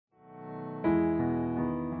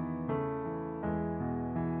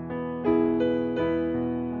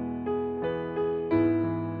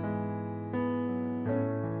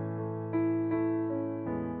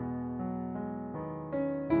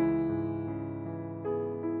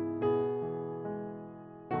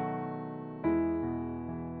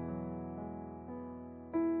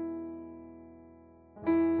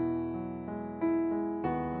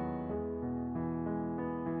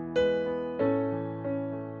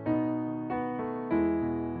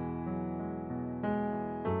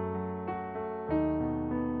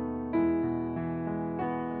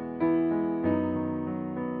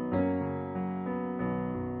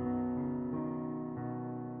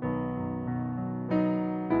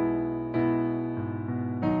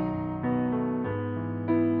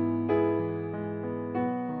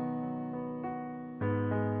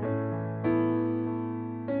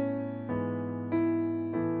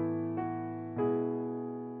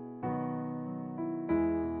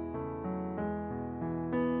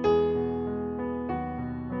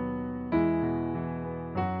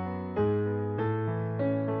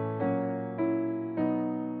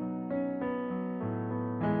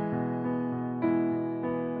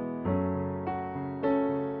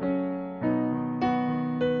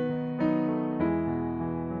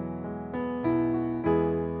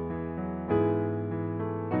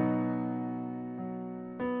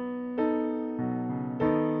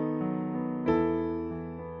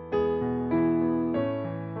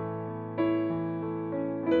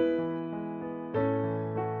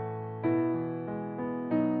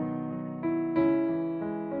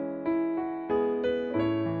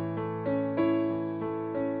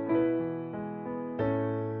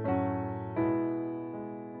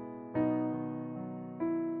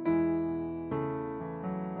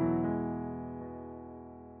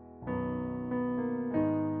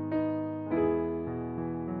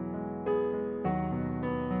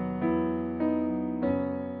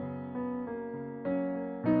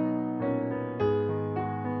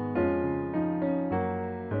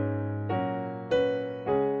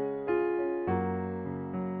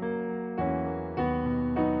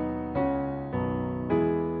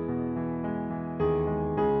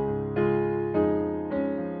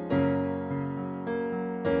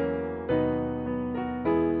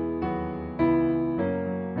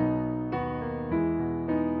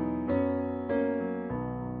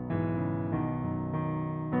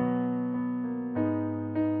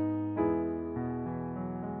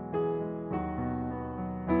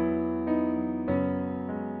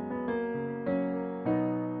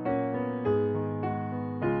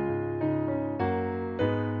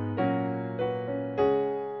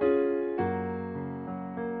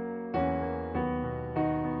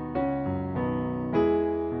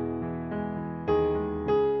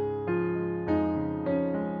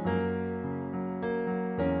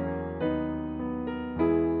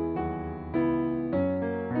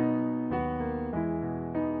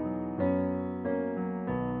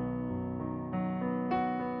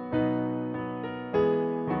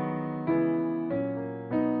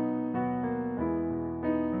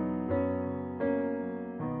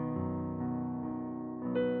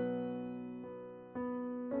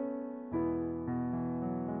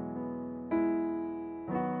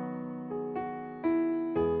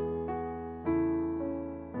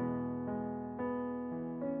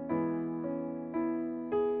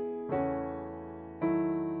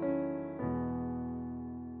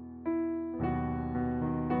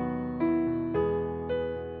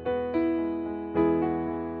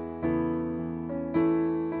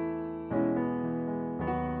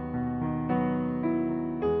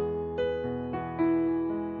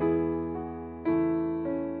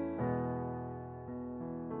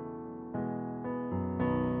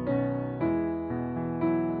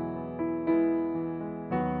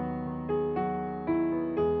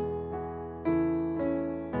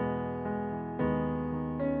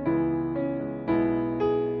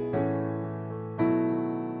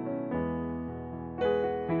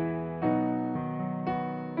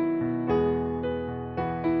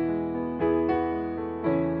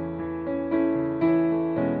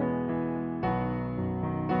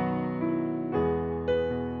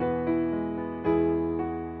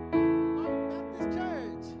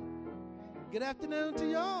Good afternoon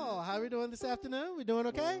to y'all. How are we doing this afternoon? We doing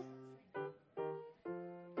okay?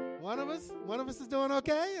 One of us is doing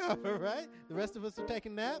okay. All right. The rest of us are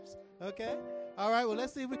taking naps. Okay. All right. Well,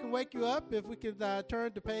 let's see if we can wake you up. If we can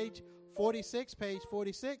turn to page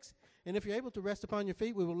 46. And if you're able to rest upon your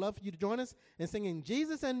feet, we would love for you to join us in singing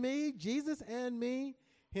Jesus and Me,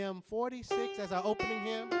 hymn 46 as our opening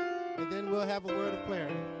hymn, and then we'll have a word of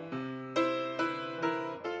prayer.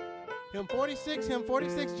 Hymn 46,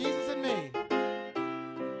 Jesus and Me.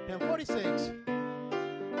 Hymn 46.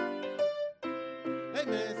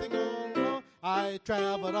 Amen, sing on. I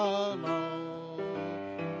traveled alone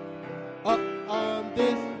up on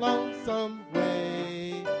this lonesome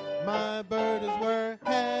way. My burdens were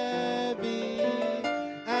heavy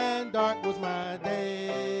and dark was my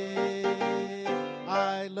day.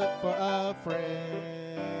 I looked for a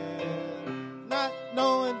friend, not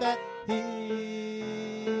knowing that he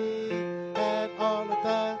had all of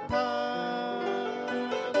the time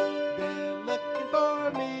been looking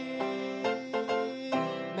for me.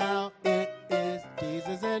 Now it is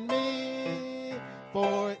Jesus and me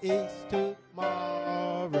for each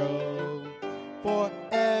tomorrow, for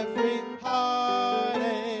every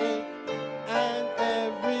heartache and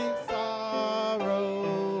every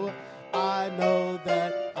sorrow. I know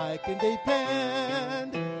that I can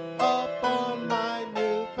depend upon my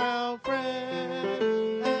newfound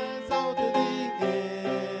friend, and so to the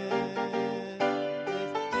end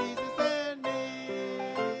is Jesus and me.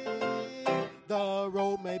 The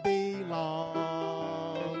road may be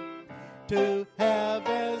long to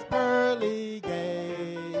heaven's pearly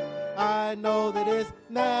gate. I know that it's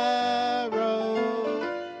narrow,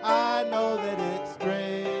 I know that it's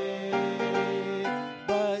straight,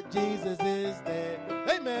 but Jesus is there.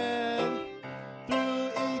 Amen. Through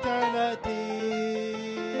eternity,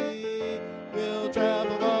 we'll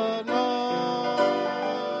travel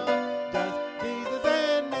along, just Jesus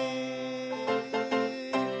and me.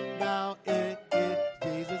 Now it is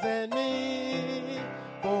Jesus and me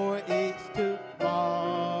for each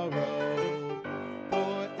tomorrow,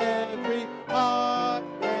 for every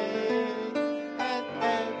heartache and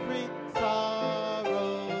every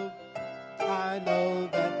sorrow. I know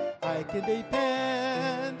that I can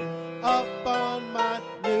depend upon my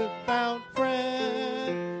newfound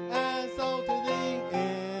friend, and so to the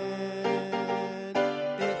end,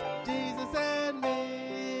 it's Jesus and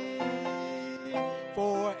me.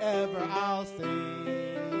 Forever I'll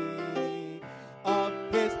sing of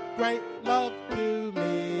His great love to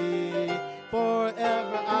me.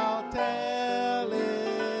 Forever I'll tell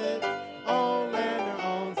it on land or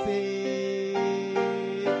on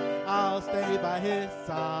sea. I'll stay by His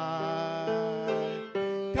side,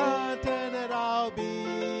 contented I'll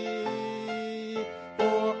be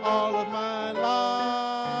for all of my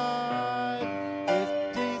life.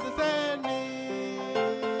 It's Jesus and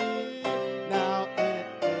me. Now it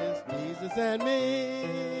is Jesus and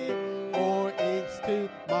me for each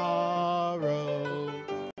tomorrow,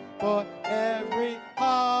 for every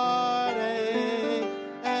heartache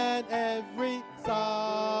and every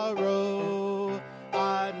sorrow.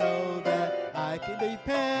 I know that I can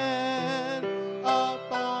depend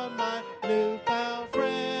upon my newfound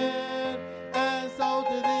friend, and so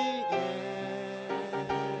to the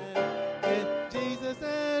end, it's Jesus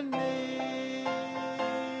and me.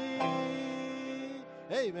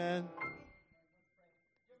 Amen.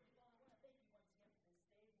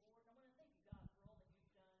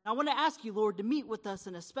 I want to ask you, Lord, to meet with us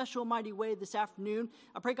in a special, mighty way this afternoon.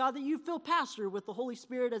 I pray, God, that you fill Pastor with the Holy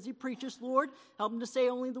Spirit as he preaches, Lord. Help him to say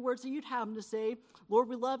only the words that you'd have him to say. Lord,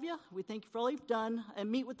 we love you. We thank you for all you've done. And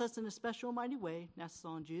meet with us in a special, mighty way. And that's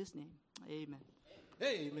all in Jesus' name. Amen.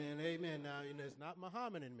 Amen, amen. Now, it's not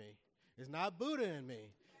Muhammad in me. It's not Buddha in me.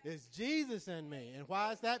 It's Jesus in me. And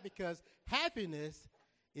why is that? Because happiness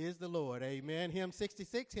is the Lord. Amen. Hymn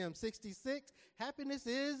 66. Happiness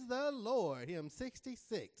is the Lord. Hymn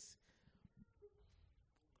 66.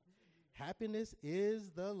 Happiness is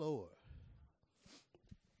the Lord.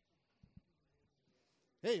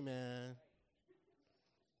 Amen.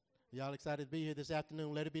 Y'all excited to be here this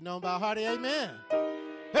afternoon? Let it be known by a hearty amen.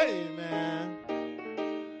 Amen.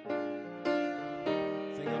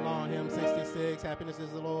 Sing along, hymn 66. Happiness is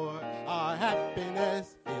the Lord. Our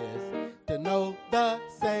happiness is to know the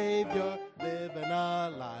Savior, living a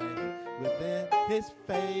life within His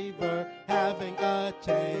favor, having a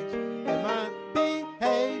change in my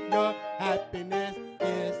behavior. Happiness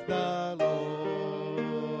is the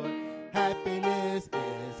Lord. Happiness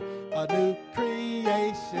is a new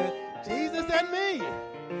creation. Jesus and me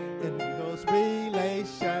in close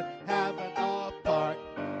relation, having a part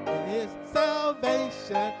in His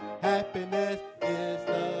salvation. Happiness is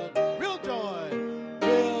the real joy.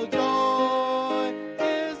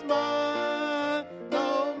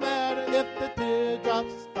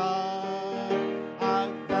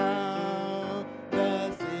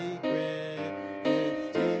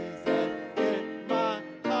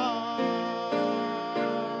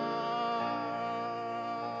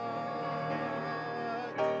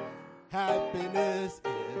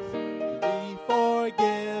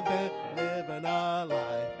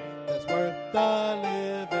 the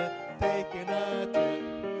living, taking a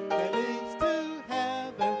trip that leads to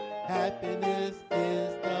heaven. Happiness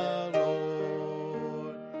is the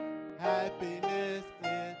Lord. Happiness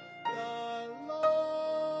is the Lord.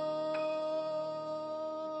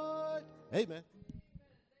 Amen.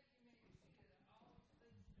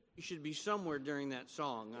 You should be somewhere during that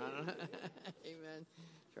song. Amen.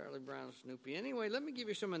 Charlie Brown, Snoopy. Anyway, let me give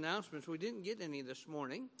you some announcements. We didn't get any this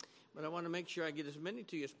morning, but I want to make sure I get as many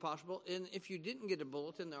to you as possible. And if you didn't get a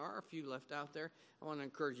bulletin, there are a few left out there. I want to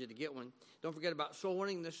encourage you to get one. Don't forget about soul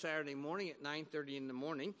winning this Saturday morning at 9:30 in the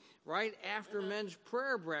morning, right after men's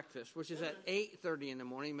prayer breakfast, which is at 8:30 in the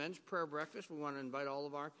morning. Men's prayer breakfast. We want to invite all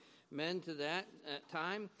of our men to that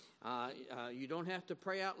time. You don't have to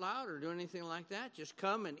pray out loud or do anything like that. Just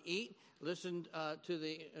come and eat, listen to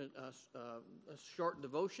the short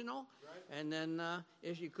devotional, and then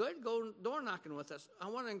if you could, go door knocking with us. I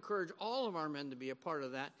want to encourage all of our men to be a part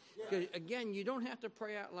of that. Because, again, you don't have to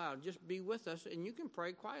pray out loud. Just be with us, and you can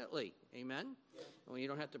pray quietly. Amen? Well, you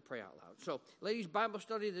don't have to pray out loud. So, ladies' Bible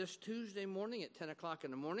study this Tuesday morning at 10 o'clock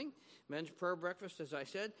in the morning. Men's prayer breakfast, as I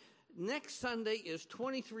said. Next Sunday is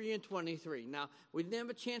 23 and 23. Now, we didn't have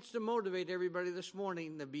a chance to motivate everybody this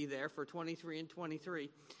morning to be there for 23 and 23.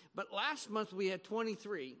 But last month we had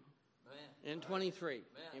 23 and 23.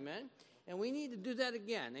 Amen? And we need to do that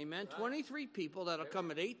again. Amen? 23 people that'll come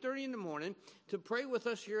at 8:30 in the morning to pray with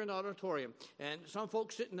us here in the auditorium. And some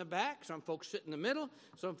folks sit in the back. Some folks sit in the middle.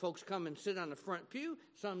 Some folks come and sit on the front pew.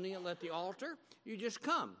 Some kneel at the altar. You just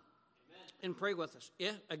come and pray with us.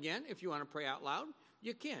 Again, if you want to pray out loud,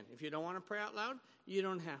 you can. If you don't want to pray out loud, you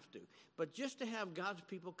don't have to. But just to have God's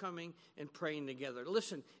people coming and praying together.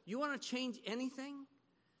 Listen, you want to change anything?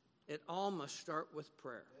 It all must start with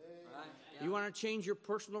prayer. Right. Yeah. You want to change your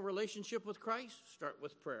personal relationship with Christ? Start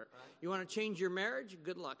with prayer. Right. You want to change your marriage?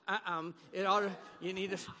 Good luck. You need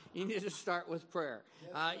to start with prayer.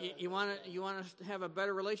 You want to have a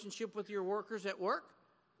better relationship with your workers at work?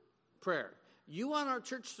 Prayer. You want our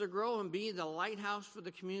church to grow and be the lighthouse for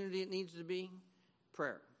the community it needs to be?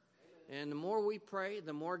 Prayer. And the more we pray,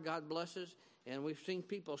 the more God blesses. And we've seen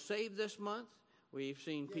people saved this month. We've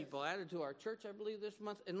seen people added to our church, I believe, this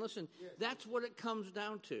month. And listen, that's what it comes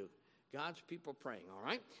down to. God's people praying, all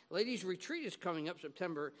right? Ladies' retreat is coming up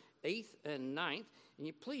September 8th and 9th.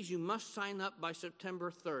 And you must sign up by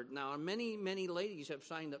September 3rd. Now, many, many ladies have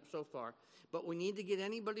signed up so far. But we need to get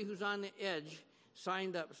anybody who's on the edge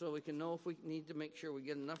signed up so we can know if we need to make sure we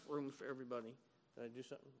get enough rooms for everybody. Did I do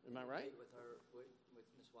something? Am I right? With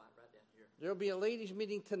Miss White right down here. There'll be a ladies'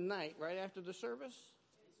 meeting tonight, right after the service.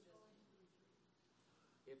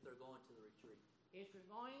 If they're going to the retreat. If you're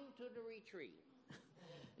going to the retreat.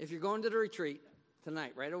 If you're going to the retreat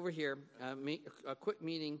tonight, right over here, a quick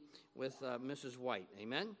meeting with Mrs. White.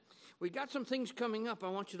 Amen? We got some things coming up I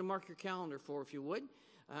want you to mark your calendar for, if you would,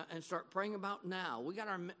 and start praying about now. We got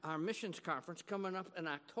our missions conference coming up in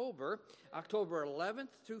October 11th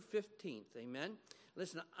through 15th. Amen?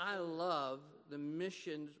 Listen, I love the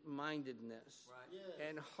missions-mindedness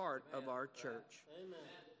and heart of our church. Amen.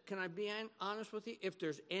 Can I be honest with you? If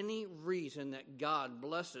there's any reason that God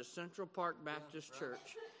blesses Central Park Baptist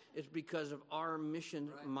Church, it's because of our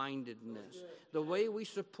mission-mindedness, the way we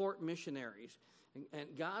support missionaries.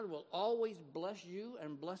 And God will always bless you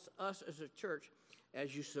and bless us as a church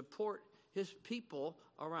as you support his people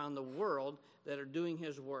around the world that are doing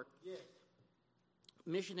his work. Yes.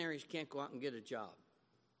 Missionaries can't go out and get a job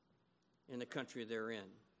in the country they're in.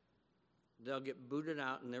 They'll get booted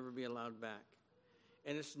out and never be allowed back.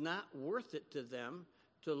 And it's not worth it to them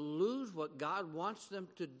to lose what God wants them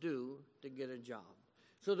to do to get a job.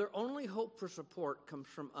 So their only hope for support comes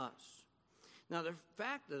from us. Now, the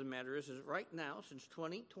fact of the matter is right now, since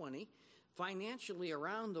 2020, financially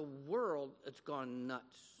around the world, it's gone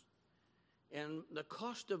nuts. And the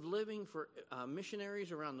cost of living for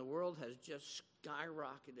missionaries around the world has just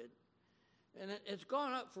skyrocketed. And it's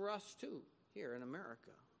gone up for us, too, here in America.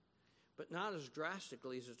 But not as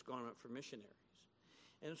drastically as it's gone up for missionaries.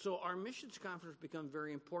 And so our missions conference become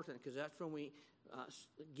very important because that's when we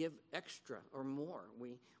give extra or more.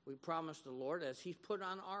 We promise the Lord as he's put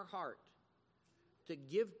on our heart to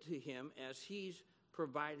give to him as he's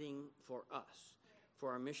providing for us,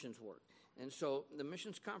 for our missions work. And so the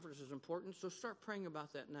missions conference is important, so start praying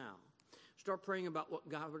about that now. Start praying about what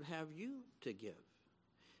God would have you to give.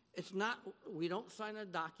 It's not, we don't sign a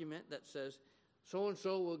document that says,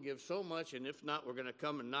 so-and-so will give so much, and if not, we're going to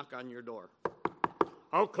come and knock on your door.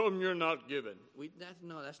 How come you're not giving? That's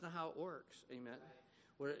not how it works. Amen.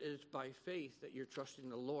 Well, it's by faith that you're trusting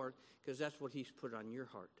the Lord because that's what he's put on your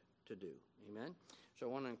heart to do. Amen. So I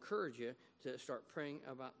want to encourage you to start praying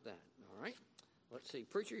about that. All right. Let's see.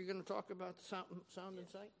 Preacher, you're going to talk about the sound and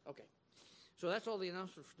sight? Okay. So that's all the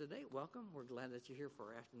announcements for today. Welcome. We're glad that you're here for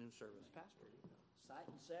our afternoon service. Pastor. Sight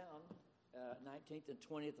and Sound, 19th and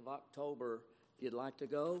 20th of October. If you'd like to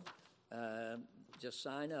go, just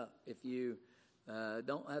sign up. If you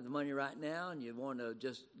don't have the money right now and you want to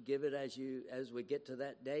just give it as we get to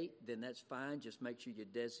that date, then that's fine. Just make sure you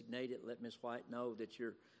designate it. Let Miss White know that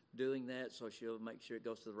you're doing that, so she'll make sure it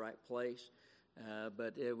goes to the right place.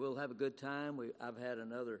 But we'll have a good time. I've had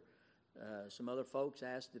some other folks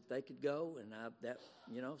asked if they could go, and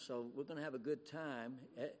so we're going to have a good time.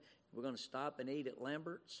 We're going to stop and eat at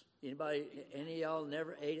Lambert's. Any of y'all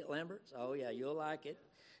never ate at Lambert's? Oh yeah, you'll like it.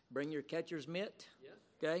 Bring your catcher's mitt. Yes.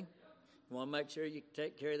 Okay. You want to make sure you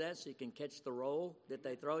take care of that so you can catch the roll that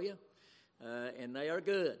they throw you, and they are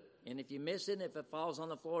good. And if you miss it, if it falls on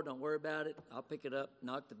the floor, don't worry about it. I'll pick it up,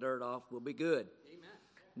 knock the dirt off. We'll be good. Amen.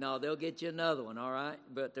 No, they'll get you another one, all right?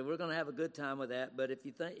 But we're going to have a good time with that. But if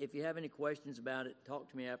you have any questions about it, talk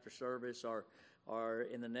to me after service or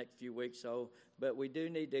in the next few weeks. But we do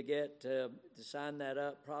need to get to sign that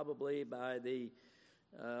up probably by the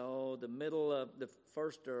middle of the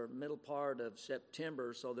first or middle part of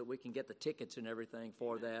September, so that we can get the tickets and everything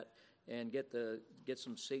for that, and get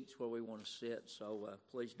some seats where we want to sit. So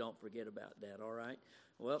please don't forget about that. All right.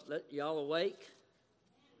 Well, y'all awake?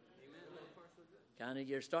 Kind of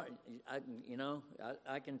you're starting.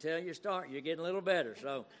 I can tell you're starting. You're getting a little better.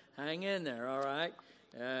 So hang in there. All right.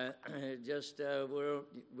 I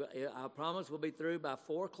promise we'll be through by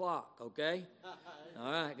 4:00. Okay.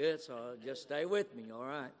 All right. Good. So just stay with me. All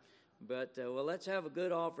right. But let's have a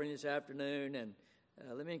good offering this afternoon, and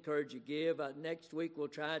let me encourage you, give. Next week we'll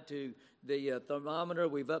try to the thermometer.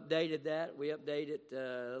 We've updated that. We updated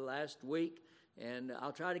last week. And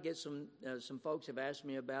I'll try to get some folks have asked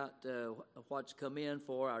me about what's come in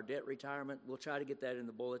for our debt retirement. We'll try to get that in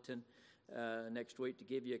the bulletin next week to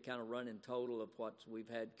give you a kind of running total of what we've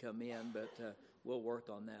had come in. But we'll work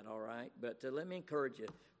on that, all right? But let me encourage you.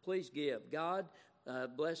 Please give. God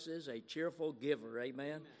blesses a cheerful giver,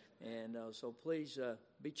 amen? And so please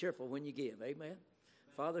be cheerful when you give, amen?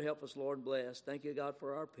 Father, help us, Lord, and bless. Thank you, God,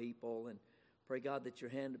 for our people, and pray, God, that your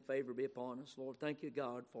hand of favor be upon us. Lord, thank you,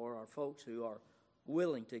 God, for our folks who are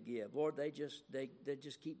willing to give. Lord, they just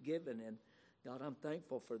keep giving, and God, I'm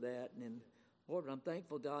thankful for that. And Lord, I'm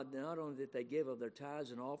thankful, God, not only that they give of their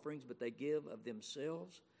tithes and offerings, but they give of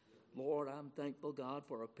themselves. Lord, I'm thankful, God,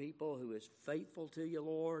 for a people who is faithful to you,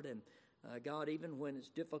 Lord. And God, even when it's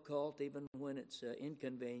difficult, even when it's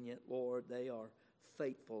inconvenient, Lord, they are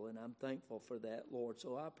faithful, and I'm thankful for that, Lord.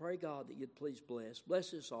 So I pray, God, that you'd please bless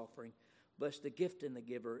this offering. Bless the gift and the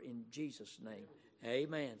giver in Jesus' name.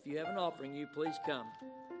 Amen. If you have an offering, you please come.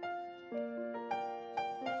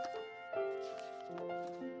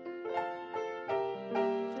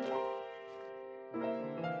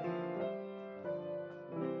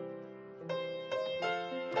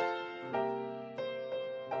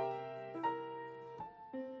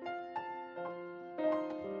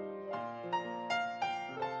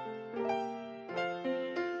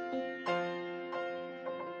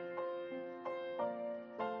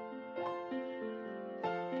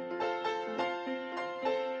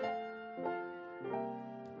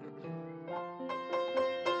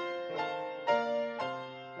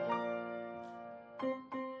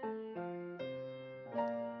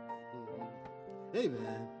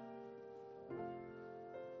 Amen.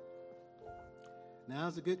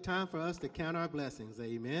 Now's a good time for us to count our blessings.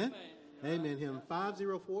 Amen. Amen. Hymn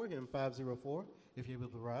 504, hymn 504. If you're able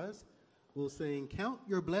to rise, we'll sing Count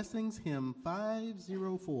Your Blessings, hymn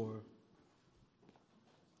 504.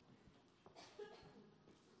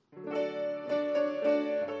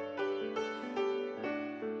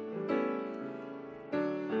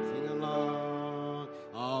 Sing along.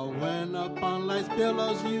 Oh, when upon life's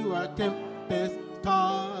billows you are tempest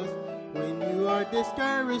tossed, when you are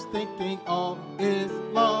discouraged thinking all is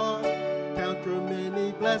lost, count your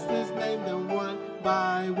many blessings, name them one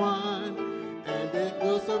by one, and it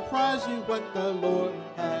will surprise you what the Lord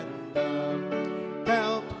has done.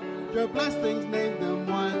 Count your blessings, name them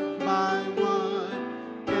one by one.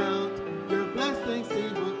 Count your blessings, see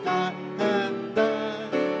what God has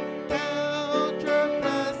done. Count your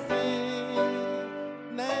blessings,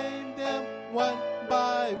 name them one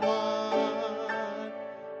by one.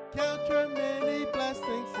 Count your many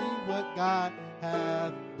blessings, see what God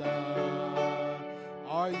hath done.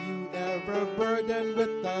 Are you ever burdened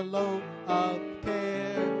with the load of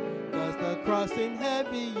care? Does the cross seem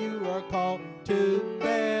heavy you are called to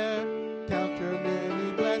bear? Count your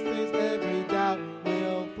many blessings, every doubt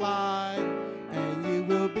will fly, and you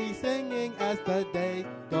will be singing as the days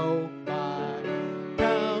go by.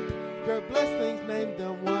 Count your blessings,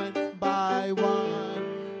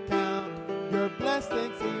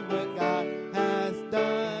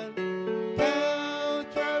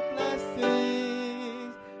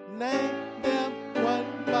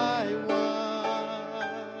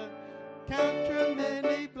 Count your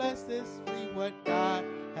many blessings, see what God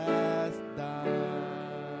has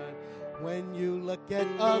done. When you look at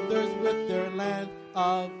others with their land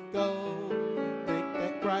of gold, think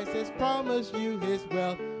that Christ has promised you his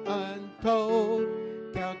wealth untold.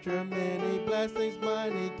 Count your many blessings,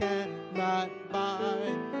 money cannot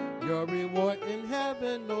buy your reward in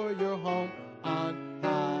heaven or your home on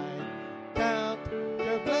high. Count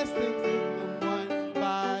your blessings one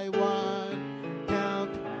by one.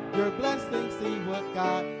 Count your blessings, see what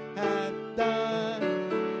God has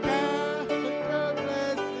done. Count your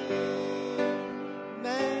blessings,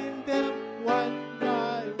 name them one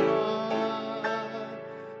by one.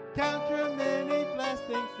 Count your many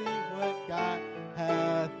blessings, see what God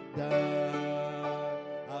hath done.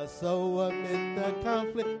 So amid the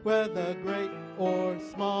conflict, whether great or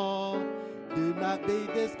small, do not be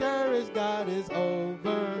discouraged, God is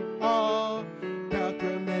over all. Count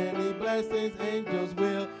your many blessings, angels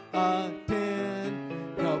will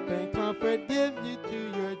attend, help and comfort give you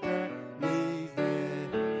to your journey's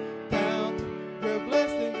end. Count your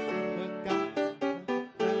blessings, see what God has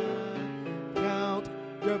done. Count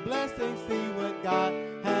your blessings, see what God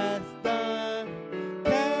has done.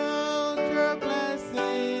 Count your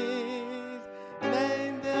blessings,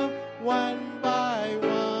 name them one by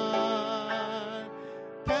one.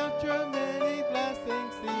 Count your many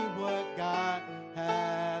blessings, see what God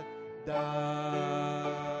hath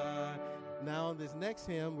done. Now, on this next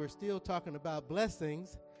hymn, we're still talking about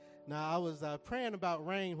blessings. Now, I was praying about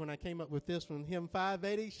rain when I came up with this one, hymn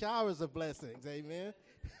 580, Showers of Blessings. Amen.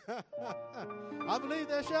 I believe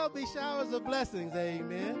there shall be showers of blessings.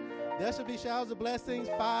 Amen. There shall be showers of blessings.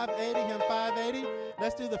 580, hymn 580.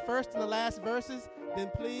 Let's do the first and the last verses. Then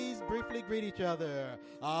please briefly greet each other.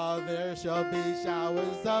 There shall be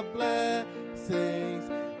showers of blessings.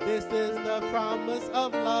 This is the promise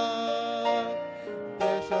of love.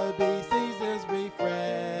 There shall be seasons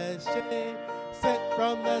refreshing, sent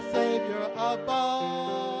from the Savior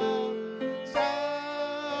above.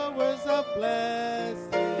 Showers of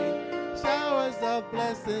blessing, showers of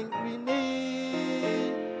blessing we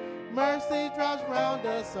need. Mercy drops round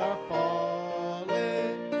us are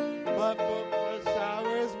falling, but for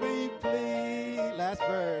showers we plead. Last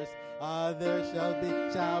verse. There shall be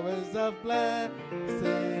showers of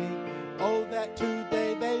blessing. Oh, that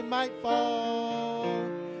today they might fall.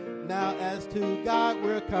 Now as to God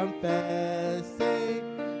we're confessing.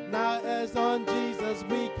 Now as on Jesus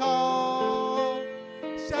we call.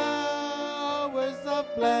 Showers of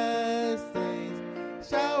blessings,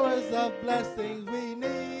 showers of blessings we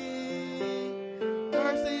need.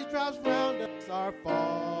 Mercy drops round us are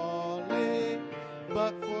falling,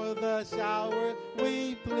 but for the shower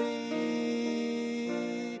we plead.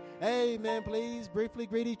 Amen. Please briefly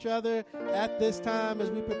greet each other at this time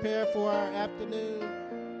as we prepare for our afternoon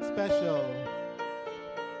special.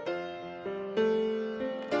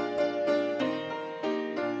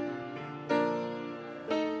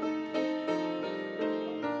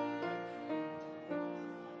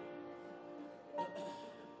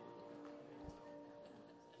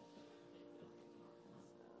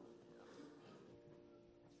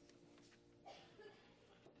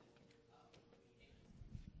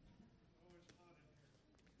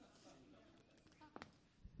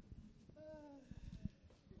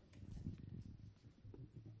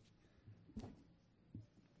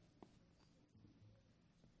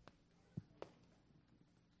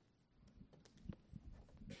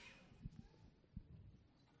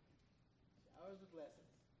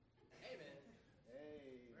 Blessings. Amen.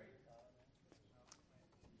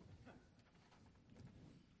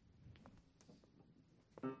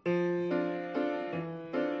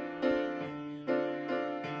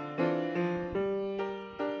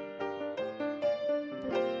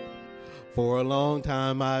 For a long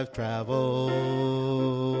time I've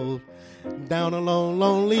traveled down a long,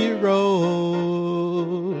 lonely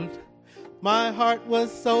road. My heart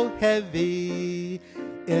was so heavy,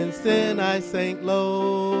 in sin I sank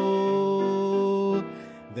low.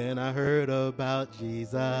 Then I heard about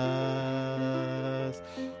Jesus.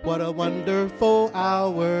 What a wonderful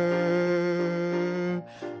hour.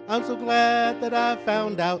 I'm so glad that I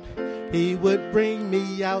found out he would bring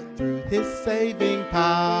me out through his saving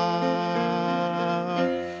power.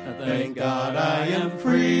 Thank God I am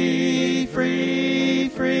free, free,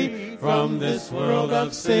 free from this world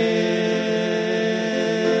of sin.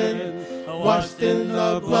 Washed in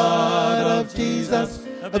the blood of Jesus,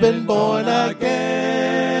 I've been born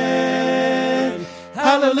again.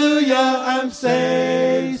 Hallelujah, I'm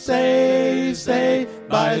saved, saved, saved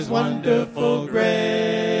by his wonderful grace.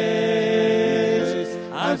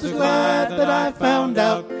 I'm so glad that I found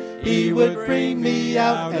out He would bring me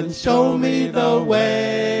out and show me the way.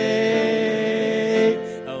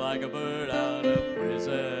 Like a bird out of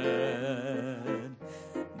prison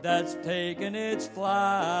that's taken its flight,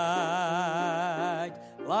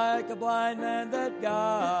 like a blind man that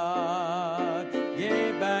God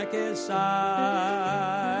gave back his sight,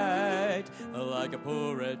 like a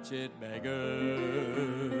poor wretched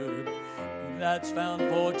beggar that's found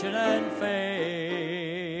fortune and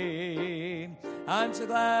fame. I'm so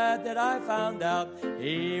glad that I found out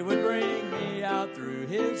he would bring me out through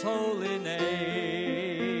his holy name.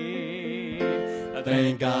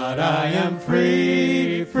 Thank God I am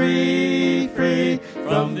free, free, free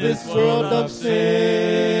from this world of sin.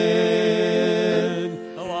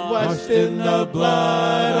 Washed in the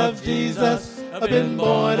blood of Jesus, I've been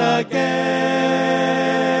born again.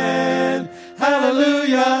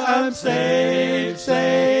 Hallelujah, I'm saved,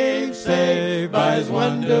 saved, saved by his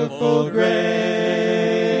wonderful grace.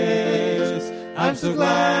 I'm so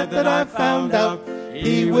glad that I found out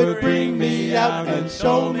he would bring me out and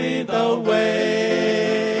show me the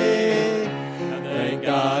way. Thank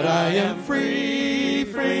God I am free,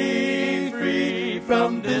 free, free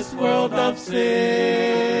from this world of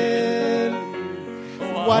sin.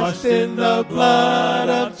 Washed in the blood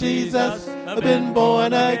of Jesus, I've been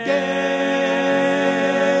born again.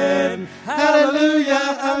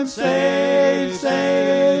 Hallelujah, I'm saved,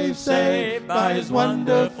 saved, saved by his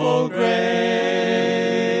wonderful grace.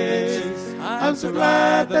 I'm so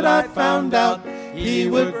glad that I found out he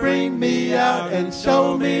would bring me out and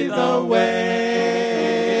show me the way.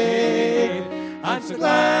 I'm so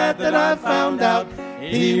glad that I found out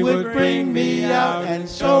he would bring me out and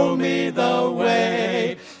show me the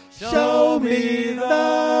way. Show me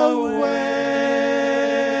the way.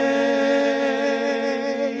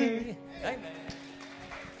 Amen.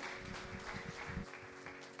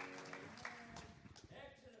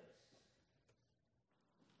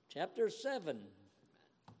 Chapter 7.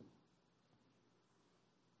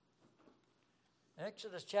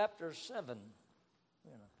 Exodus chapter 7.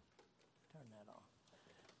 Turn that on.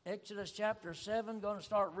 Exodus chapter 7, going to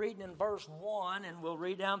start reading in verse 1, and we'll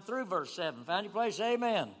read down through verse 7. Found your place?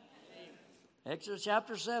 Amen. Exodus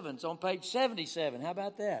chapter 7. It's on page 77. How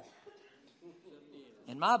about that?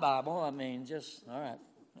 In my Bible, all right.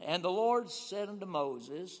 And the Lord said unto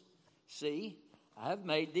Moses, See, I have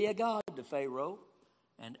made thee a god to Pharaoh,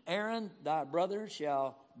 and Aaron thy brother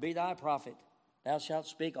shall be thy prophet. Thou shalt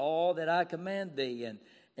speak all that I command thee, and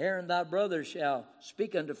Aaron thy brother shall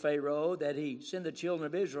speak unto Pharaoh, that he send the children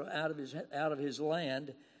of Israel out of his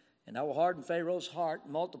land. And I will harden Pharaoh's heart,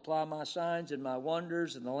 and multiply my signs and my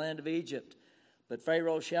wonders in the land of Egypt. But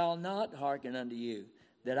Pharaoh shall not hearken unto you,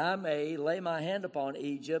 that I may lay my hand upon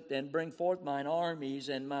Egypt, and bring forth mine armies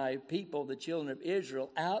and my people, the children of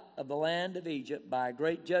Israel, out of the land of Egypt by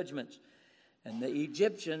great judgments. And the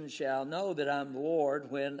Egyptians shall know that I am the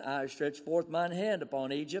Lord, when I stretch forth mine hand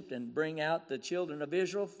upon Egypt, and bring out the children of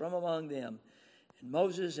Israel from among them. And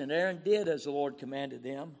Moses and Aaron did as the Lord commanded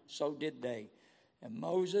them, so did they. And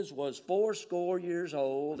Moses was 80 years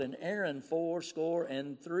old, and Aaron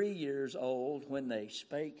 83 years old, when they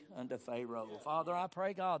spake unto Pharaoh. Father, I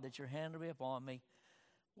pray, God, that your hand will be upon me.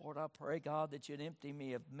 Lord, I pray, God, that you'd empty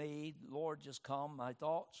me of me. Lord, just calm my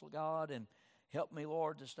thoughts, God, and help me,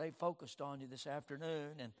 Lord, to stay focused on you this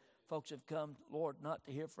afternoon. And folks have come, Lord, not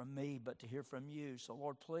to hear from me, but to hear from you. So,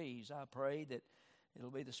 Lord, please, I pray that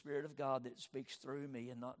it'll be the Spirit of God that speaks through me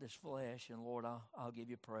and not this flesh. And, Lord, I'll give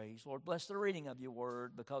you praise. Lord, bless the reading of your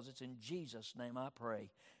word, because it's in Jesus' name I pray.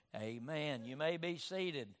 Amen. You may be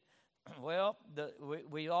seated. Well,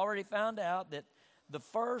 we already found out that the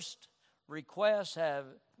first requests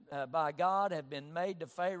by God have been made to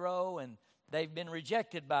Pharaoh, and they've been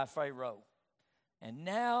rejected by Pharaoh. And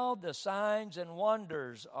now the signs and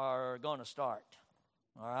wonders are going to start.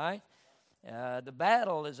 All right? The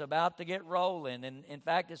battle is about to get rolling, and in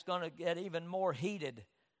fact, it's going to get even more heated.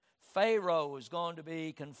 Pharaoh is going to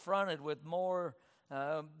be confronted with more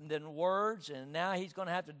than words, and now he's going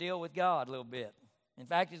to have to deal with God a little bit. In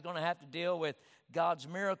fact, he's going to have to deal with God's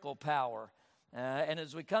miracle power. And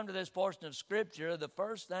as we come to this portion of Scripture, the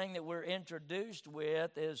first thing that we're introduced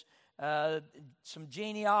with is some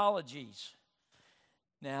genealogies.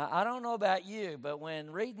 Now, I don't know about you, but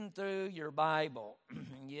when reading through your Bible,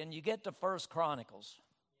 and you get to 1 Chronicles,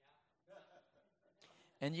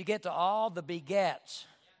 and you get to all the begets,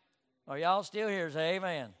 are y'all still here? Say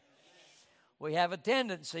amen. We have a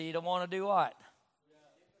tendency to want to do what?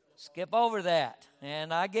 Skip over that,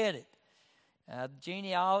 and I get it.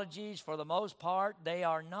 Genealogies, for the most part, they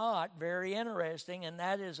are not very interesting, and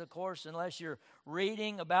that is, of course, unless you're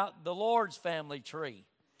reading about the Lord's family tree.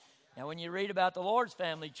 Now, when you read about the Lord's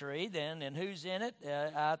family tree, then, and who's in it,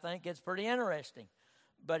 I think it's pretty interesting.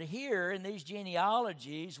 But here in these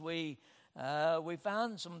genealogies, we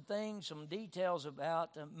find some things, some details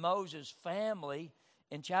about Moses' family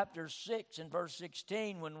in chapter 6 and verse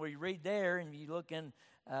 16. When we read there, and you look in,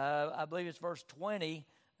 I believe it's verse 20,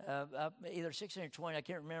 either 16 or 20, I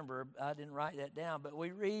can't remember. I didn't write that down. But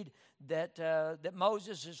we read that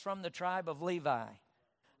Moses is from the tribe of Levi.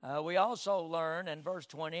 We also learn in verse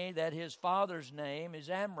 20 that his father's name is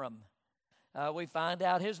Amram. We find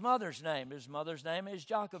out his mother's name. His mother's name is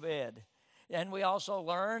Jochebed. And we also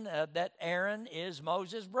learn that Aaron is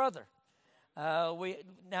Moses' brother.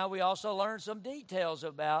 We also learn some details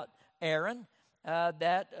about Aaron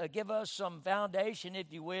that give us some foundation,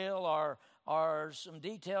 if you will, or some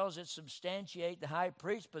details that substantiate the high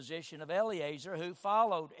priest position of Eleazar, who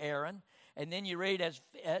followed Aaron. And then you read as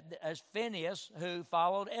Phinehas, who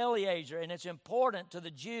followed Eleazar. And it's important to the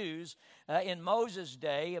Jews in Moses'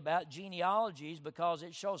 day about genealogies because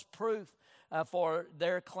it shows proof for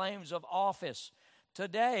their claims of office.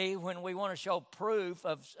 Today, when we want to show proof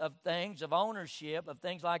of things, of ownership, of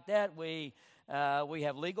things like that, we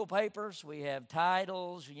have legal papers, we have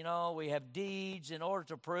titles, we have deeds in order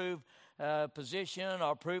to prove position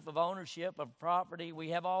or proof of ownership of property. We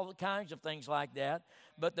have all kinds of things like that.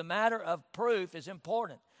 But the matter of proof is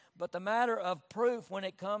important. But the matter of proof when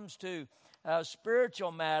it comes to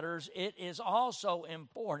spiritual matters, it is also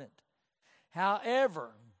important.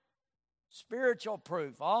 However, spiritual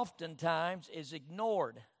proof oftentimes is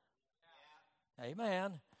ignored.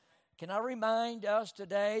 Amen. Can I remind us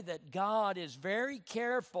today that God is very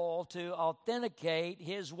careful to authenticate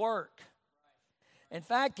His work? In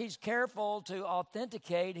fact, He's careful to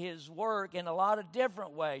authenticate His work in a lot of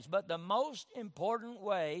different ways. But the most important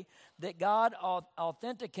way that God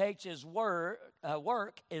authenticates His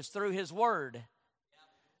work is through His Word.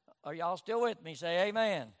 Are y'all still with me? Say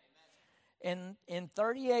amen. In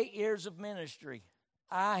 38 years of ministry,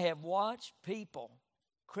 I have watched people,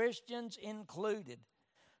 Christians included,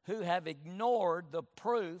 who have ignored the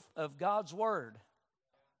proof of God's Word.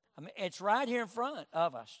 I mean, it's right here in front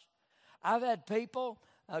of us. I've had people,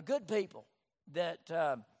 good people, that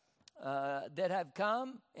have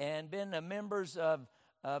come and been members of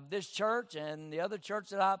this church and the other church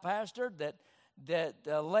that I pastored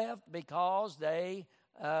that left because they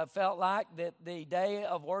felt like that the day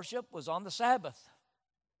of worship was on the Sabbath.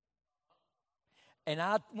 And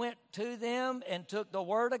I went to them and took the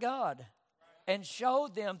Word of God and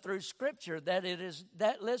showed them through Scripture that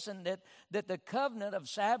that the covenant of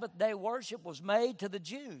Sabbath day worship was made to the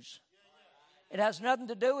Jews. It has nothing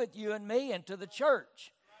to do with you and me and to the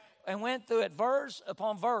church. And went through it verse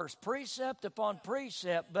upon verse, precept upon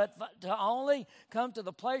precept, but to only come to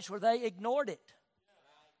the place where they ignored it.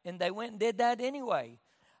 And they went and did that anyway.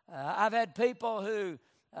 I've had people who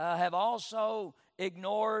have also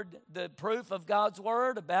ignored the proof of God's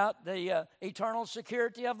Word about the eternal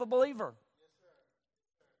security of the believer.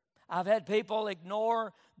 I've had people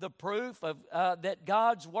ignore the proof of that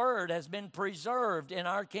God's Word has been preserved in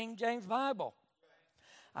our King James Bible.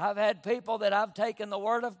 I've had people that I've taken the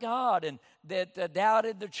Word of God and that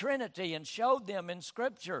doubted the Trinity and showed them in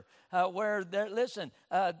Scripture where the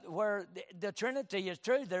Trinity is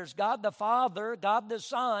true. There's God the Father, God the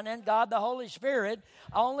Son, and God the Holy Spirit,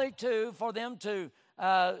 only for them to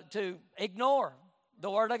ignore the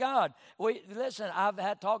Word of God. I've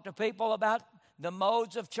had talked to people about the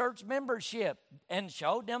modes of church membership and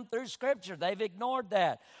showed them through Scripture. They've ignored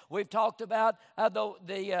that. We've talked about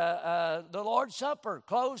the Lord's Supper,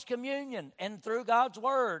 closed communion, and through God's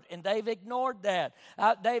Word, and they've ignored that.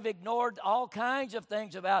 They've ignored all kinds of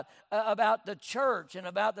things about the church and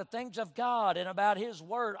about the things of God and about His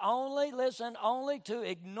Word. Only to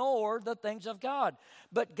ignore the things of God.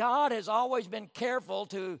 But God has always been careful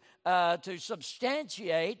to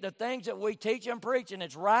substantiate the things that we teach and preach, and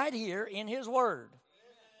it's right here in His Word.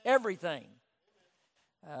 Everything.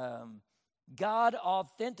 God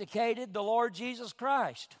authenticated the Lord Jesus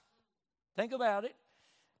Christ. Think about it.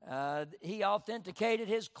 He authenticated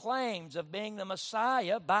His claims of being the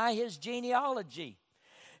Messiah by His genealogy.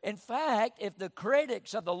 In fact, if the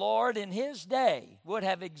critics of the Lord in His day would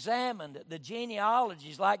have examined the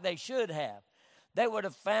genealogies like they should have, they would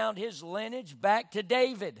have found His lineage back to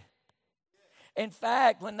David. In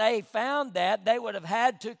fact, when they found that, they would have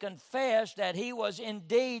had to confess that He was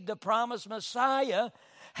indeed the promised Messiah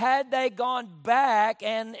had they gone back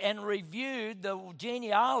and reviewed the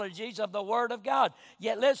genealogies of the Word of God.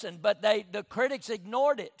 Yet listen, but the critics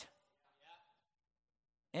ignored it.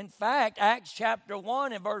 In fact, Acts chapter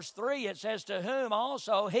 1 and verse 3, it says, to whom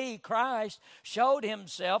also he, Christ, showed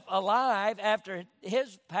himself alive after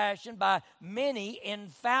his passion by many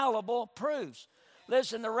infallible proofs.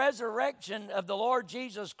 Listen, the resurrection of the Lord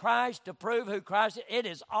Jesus Christ to prove who Christ is, it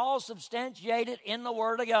is all substantiated in the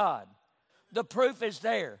Word of God. The proof is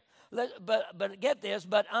there. But get this,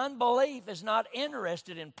 but unbelief is not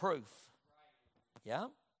interested in proof. Yeah?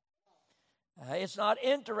 It's not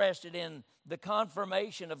interested in the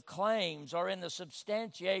confirmation of claims or in the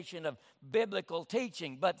substantiation of biblical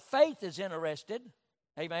teaching. But faith is interested.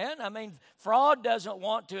 Amen? I mean, fraud doesn't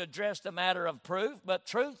want to address the matter of proof, but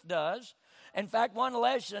truth does. In fact, one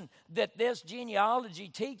lesson that this genealogy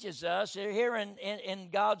teaches us here in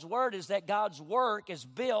God's Word is that God's work is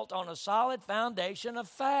built on a solid foundation of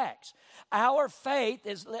facts. Our faith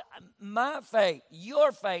is, my faith,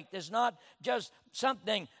 your faith is not just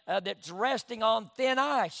something that's resting on thin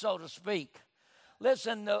ice, so to speak.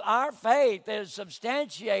 Listen, our faith is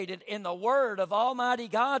substantiated in the Word of Almighty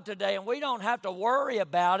God today, and we don't have to worry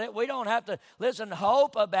about it. We don't have to,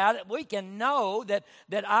 hope about it. We can know that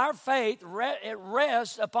our faith it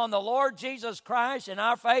rests upon the Lord Jesus Christ, and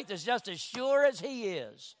our faith is just as sure as He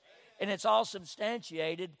is. And it's all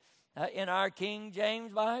substantiated in our King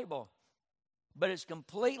James Bible. But it's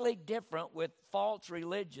completely different with false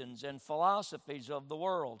religions and philosophies of the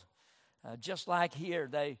world. Just like here,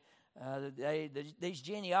 these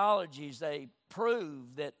genealogies, they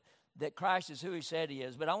prove that Christ is who He said He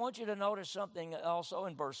is. But I want you to notice something also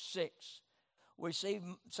in verse 6. We see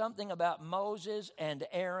something about Moses and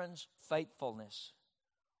Aaron's faithfulness.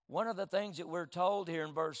 One of the things that we're told here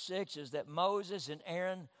in verse 6 is that Moses and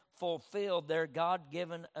Aaron fulfilled their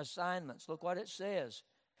God-given assignments. Look what it says.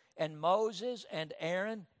 And Moses and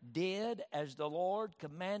Aaron did as the Lord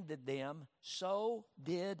commanded them, so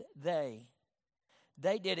did they.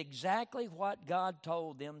 They did exactly what God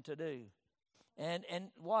told them to do. And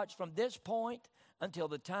watch, from this point until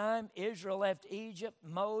the time Israel left Egypt,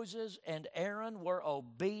 Moses and Aaron were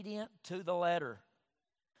obedient to the letter.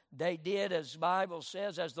 They did, as the Bible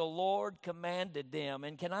says, as the Lord commanded them.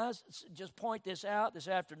 And can I just point this out this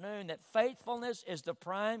afternoon, that faithfulness is the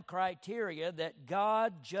prime criteria that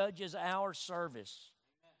God judges our service.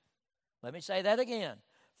 Let me say that again.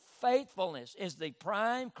 Faithfulness is the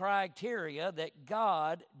prime criteria that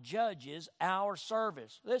God judges our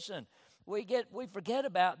service. Listen, we forget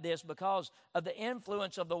about this because of the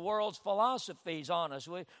influence of the world's philosophies on us.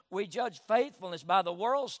 We judge faithfulness by the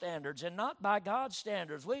world's standards and not by God's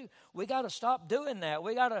standards. We got to stop doing that.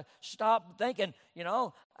 We got to stop thinking,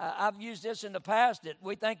 I've used this in the past, that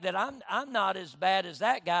we think that I'm not as bad as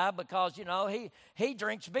that guy because, he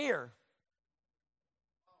drinks beer.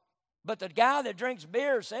 But the guy that drinks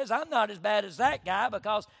beer says, I'm not as bad as that guy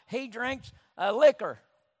because he drinks liquor.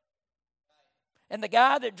 And the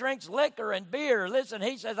guy that drinks liquor and beer, listen,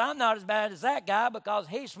 he says, I'm not as bad as that guy because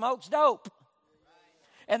he smokes dope.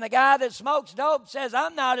 And the guy that smokes dope says,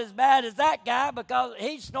 I'm not as bad as that guy because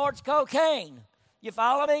he snorts cocaine. You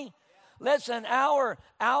follow me? Listen, our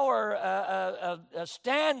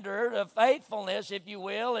standard of faithfulness, if you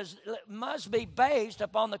will, must be based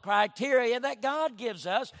upon the criteria that God gives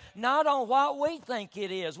us, not on what we think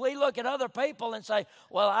it is. We look at other people and say,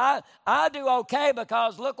 well, I do okay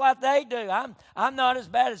because look what they do. I'm not as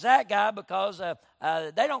bad as that guy because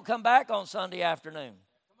they don't come back on Sunday afternoon.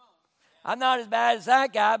 I'm not as bad as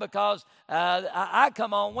that guy because I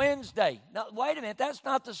come on Wednesday. No, wait a minute, that's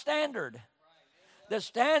not the standard. The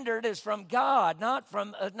standard is from God, not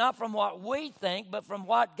from what we think, but from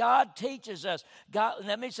what God teaches us. God,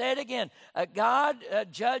 let me say it again. God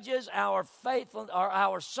judges our faithful or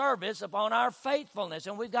our service upon our faithfulness,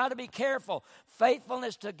 and we've got to be careful.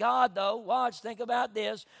 Faithfulness to God, though, watch, think about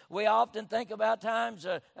this. We often think about times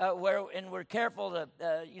where we're careful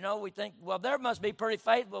to, we think, well, they must be pretty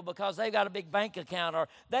faithful because they've got a big bank account, or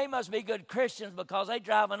they must be good Christians because they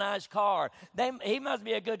drive a nice car. He must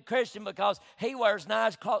be a good Christian because he wears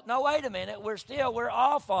nice clothes. No, wait a minute. We're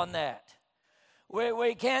off on that.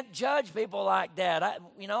 We can't judge people like that.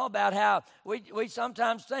 About how we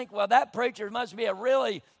sometimes think, well, that preacher must be a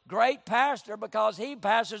really great pastor because he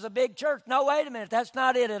pastors a big church. No, wait a minute. That's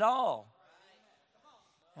not it at all.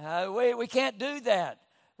 We can't do that.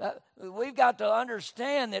 We've got to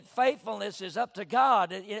understand that faithfulness is up to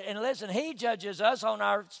God. And listen, He judges us on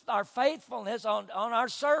our faithfulness, on our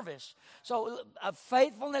service. So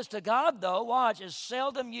faithfulness to God, though, watch, is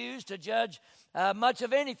seldom used to judge much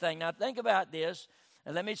of anything. Now think about this,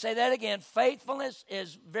 and let me say that again. Faithfulness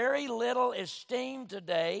is very little esteemed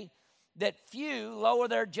today, that few lower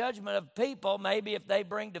their judgment of people, maybe if they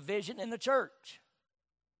bring division in the church.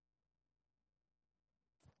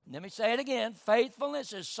 Let me say it again.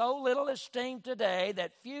 Faithfulness is so little esteemed today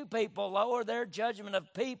that few people lower their judgment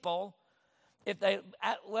of people if they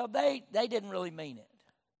didn't really mean it.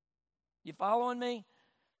 You following me?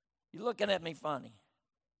 You're looking at me funny.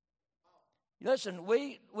 Listen,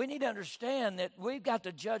 we need to understand that we've got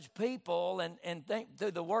to judge people and think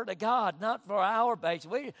through the Word of God, not for our base.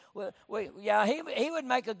 He would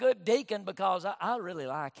make a good deacon because I really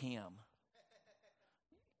like him.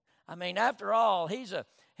 I mean, after all, he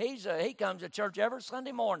comes to church every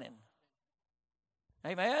Sunday morning.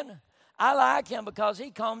 Amen? I like him because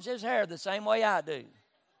he combs his hair the same way I do.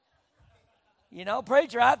 You know,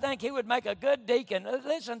 preacher, I think he would make a good deacon.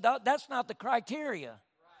 Listen, that's not the criteria.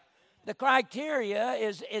 The criteria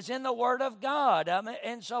is in the Word of God.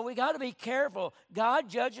 And so we got to be careful. God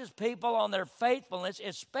judges people on their faithfulness,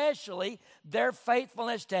 especially their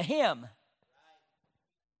faithfulness to Him.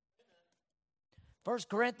 1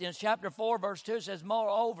 Corinthians chapter 4, verse 2 says,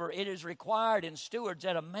 moreover, it is required in stewards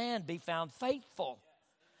that a man be found faithful.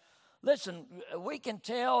 Listen, we can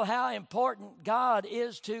tell how important God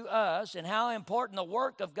is to us and how important the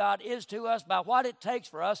work of God is to us by what it takes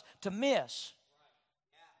for us to miss.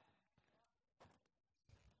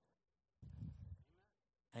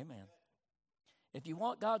 Amen. If you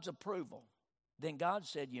want God's approval, then God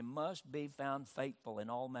said you must be found faithful in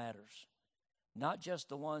all matters, not just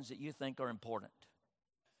the ones that you think are important.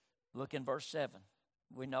 Look in verse 7.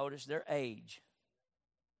 We notice their age.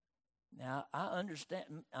 Now, I understand.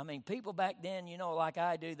 I mean, people back then, you know, like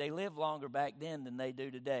I do, they lived longer back then than they do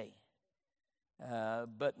today.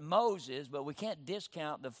 But we can't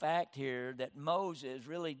discount the fact here that Moses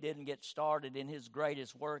really didn't get started in his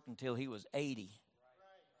greatest work until he was 80.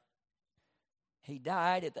 He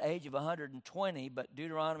died at the age of 120, but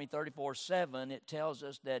Deuteronomy 34:7, it tells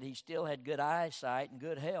us that he still had good eyesight and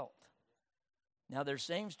good health. Now, there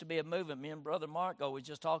seems to be a movement. Me and Brother Marco was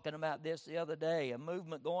just talking about this the other day, a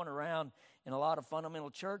movement going around in a lot of fundamental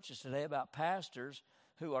churches today about pastors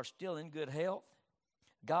who are still in good health.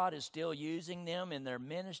 God is still using them in their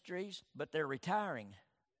ministries, but they're retiring.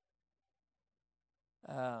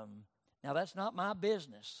 Now, that's not my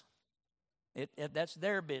business. That's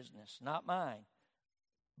their business, not mine.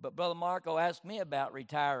 But Brother Marco asked me about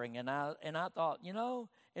retiring, and I thought, you know,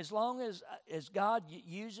 as long as God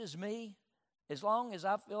uses me, as long as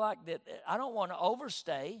I feel like that, I don't want to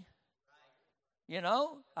overstay. You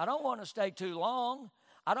know, I don't want to stay too long.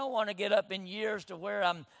 I don't want to get up in years to where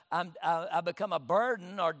I become a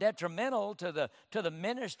burden or detrimental to the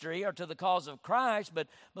ministry or to the cause of Christ. But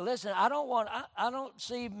listen, I don't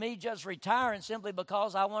see me just retiring simply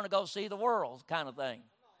because I want to go see the world, kind of thing.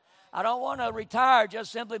 I don't want to retire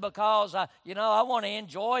just simply because I want to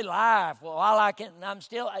enjoy life. Well,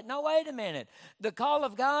 no, wait a minute. The call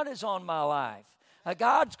of God is on my life.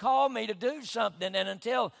 God's called me to do something, and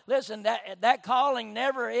that calling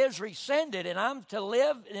never is rescinded, and I'm to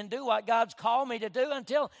live and do what God's called me to do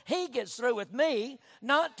until He gets through with me,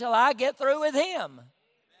 not till I get through with Him.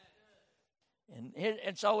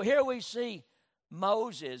 And so here we see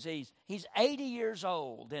Moses. He's 80 years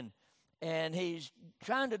old, and he's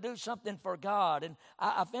trying to do something for God. And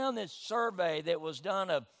I found this survey that was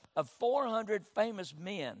done of 400 famous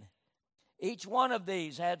men. Each one of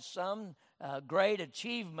these had some great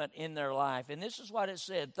achievement in their life. And this is what it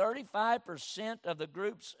said. 35% of the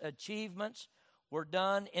group's achievements were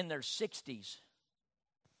done in their 60s.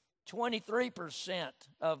 23%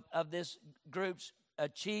 of this group's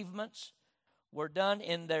achievements were done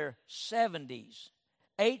in their 70s.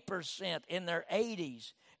 8% in their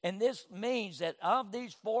 80s. And this means that of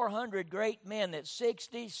these 400 great men, that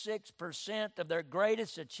 66% of their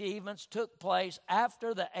greatest achievements took place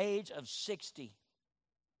after the age of 60.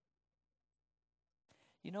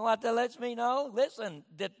 You know what that lets me know? Listen,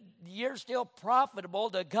 that you're still profitable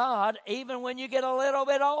to God even when you get a little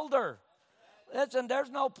bit older. Listen, there's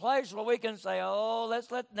no place where we can say,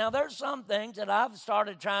 now there's some things that I've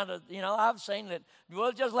started trying to, I've seen that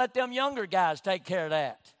we'll just let them younger guys take care of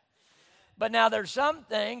that. But now there's some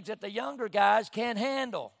things that the younger guys can't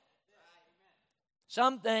handle.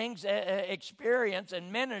 Some things, experience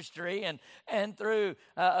and ministry and through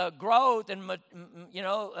growth and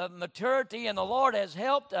maturity in the Lord has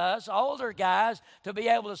helped us, older guys, to be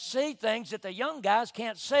able to see things that the young guys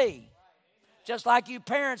can't see. Just like you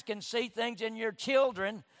parents can see things in your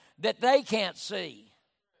children that they can't see.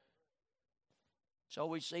 So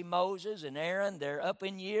we see Moses and Aaron, they're up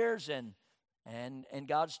in years and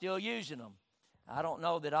God's still using them. I don't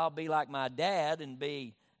know that I'll be like my dad and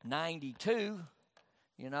be 92,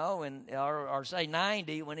 or say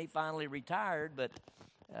 90 when he finally retired, but,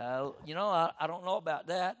 I don't know about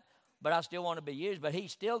that. but I still want to be used. But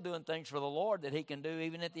he's still doing things for the Lord that he can do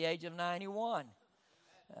even at the age of 91.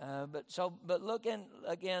 But look in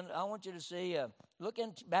again. I want you to see.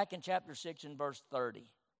 Back in chapter 6 and verse 30.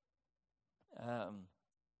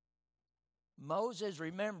 Moses,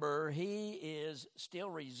 remember, he is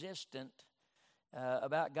still resistant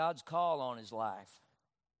about God's call on his life,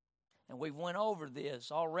 and we've went over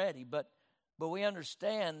this already. But we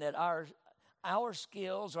understand that our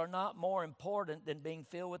skills are not more important than being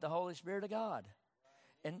filled with the Holy Spirit of God.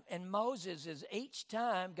 And Moses is, each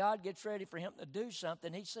time God gets ready for him to do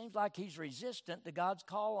something, he seems like he's resistant to God's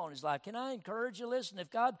call on his life. Can I encourage you? Listen,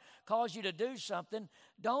 if God calls you to do something,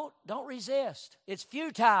 don't resist. It's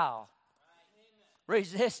futile.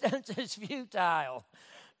 Resistance is futile.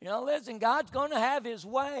 Listen, God's going to have his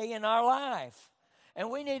way in our life. And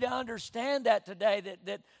we need to understand that today,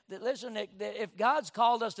 that listen, that if God's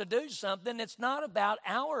called us to do something, it's not about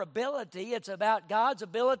our ability, it's about God's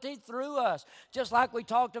ability through us. Just like we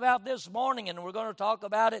talked about this morning, and we're going to talk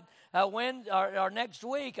about it next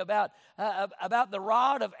week, about the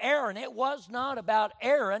rod of Aaron. It was not about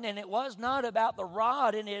Aaron, and it was not about the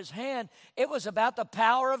rod in his hand. It was about the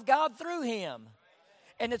power of God through him.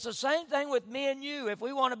 And it's the same thing with me and you. If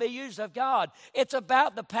we want to be used of God, it's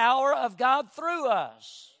about the power of God through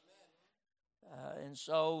us.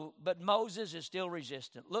 But Moses is still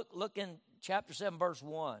resistant. Look in chapter 7, verse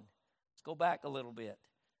 1. Let's go back a little bit.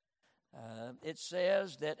 It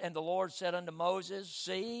says that, and the Lord said unto Moses,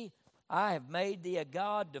 See, I have made thee a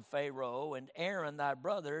god to Pharaoh, and Aaron thy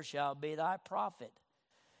brother shall be thy prophet.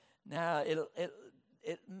 Now,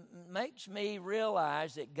 it makes me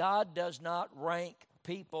realize that God does not rank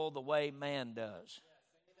people the way man does.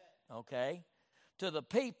 Okay? To the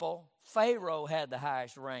people, Pharaoh had the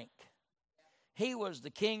highest rank. He was the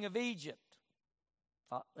king of Egypt.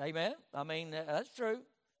 Amen? I mean, that's true.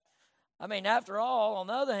 I mean, after all, on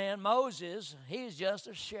the other hand, Moses, he's just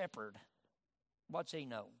a shepherd. What's he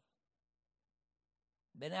know?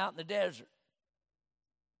 Been out in the desert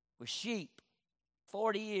with sheep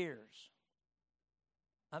 40 years.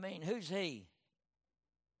 I mean, who's he?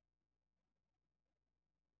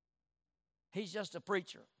 He's just a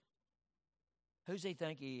preacher. Who's he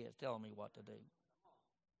think he is telling me what to do?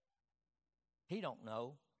 He don't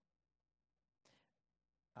know.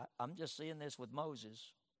 I'm just seeing this with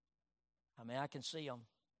Moses. I mean, I can see him.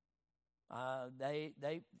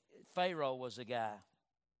 Pharaoh was a guy.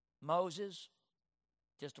 Moses,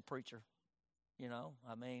 just a preacher.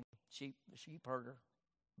 I mean, sheep herder.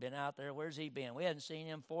 Been out there. Where's he been? We hadn't seen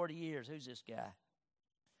him 40 years. Who's this guy?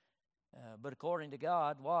 But according to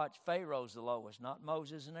God, watch, Pharaoh's the lowest, not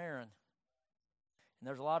Moses and Aaron. And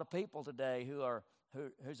there's a lot of people today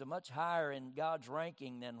who's a much higher in God's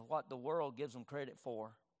ranking than what the world gives them credit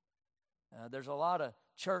for. There's a lot of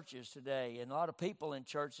churches today and a lot of people in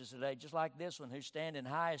churches today, just like this one, who stand in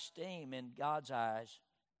high esteem in God's eyes,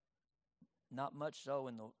 not much so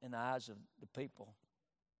in the eyes of the people.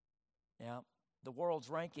 Yeah, the world's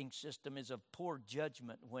ranking system is of poor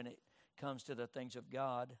judgment when it comes to the things of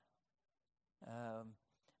God.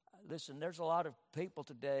 Listen, there's a lot of people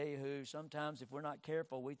today who sometimes, if we're not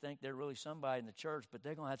careful, we think they're really somebody in the church, but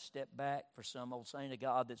they're going to have to step back for some old saint of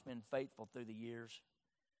God that's been faithful through the years.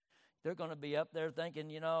 They're going to be up there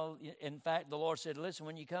thinking, in fact, the Lord said, listen,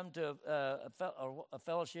 when you come to a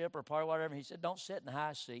fellowship or party or whatever, he said, don't sit in the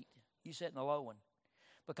high seat. You sit in the low one.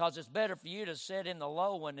 Because it's better for you to sit in the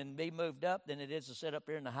low one and be moved up than it is to sit up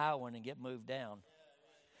here in the high one and get moved down.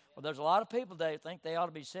 Well, there's a lot of people today who think they ought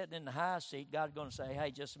to be sitting in the high seat. God's going to say,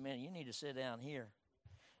 hey, just a minute, you need to sit down here.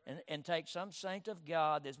 And take some saint of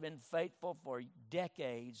God that's been faithful for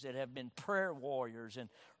decades, that have been prayer warriors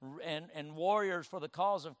and warriors for the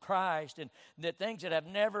cause of Christ, and the things that have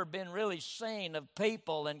never been really seen of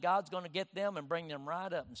people, and God's going to get them and bring them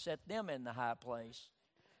right up and set them in the high place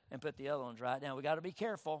and put the other ones right down. We got to be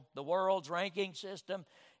careful. The world's ranking system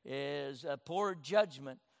is a poor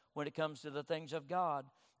judgment when it comes to the things of God.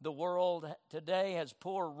 The world today has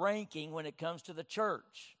poor ranking when it comes to the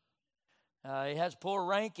church. It has poor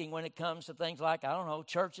ranking when it comes to things like,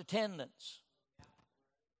 church attendance.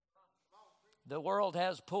 The world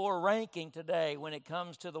has poor ranking today when it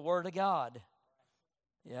comes to the Word of God.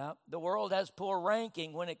 Yeah, the world has poor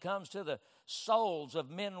ranking when it comes to the souls of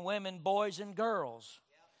men, women, boys, and girls.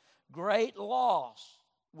 Great loss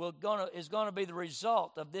is going to be the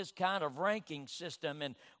result of this kind of ranking system.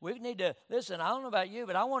 And we need to, listen, I don't know about you,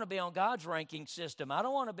 but I want to be on God's ranking system. I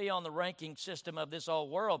don't want to be on the ranking system of this old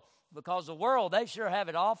world, because the world, they sure have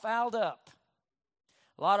it all fouled up.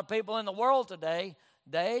 A lot of people in the world today,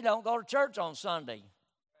 they don't go to church on Sunday.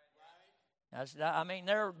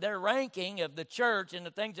 Their ranking of the church and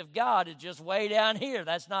the things of God is just way down here.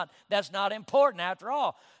 That's not important after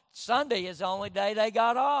all. Sunday is the only day they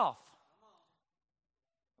got off.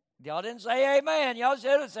 Y'all didn't say amen. Y'all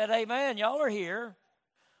should have said amen. Y'all are here.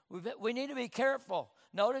 We need to be careful.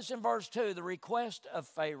 Notice in verse 2, the request of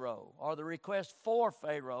Pharaoh, or the request for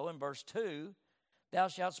Pharaoh in verse 2, thou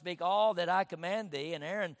shalt speak all that I command thee, and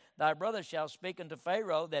Aaron thy brother shall speak unto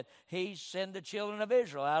Pharaoh, that he send the children of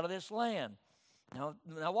Israel out of this land. Now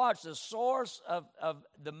watch, the source of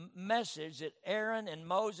the message that Aaron and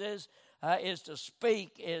Moses is to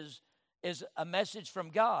speak is a message from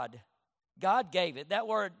God. God gave it. That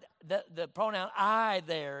word, the pronoun I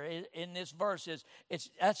there in this verse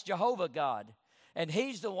that's Jehovah God. And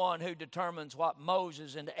he's the one who determines what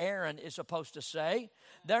Moses and Aaron is supposed to say.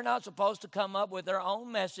 They're not supposed to come up with their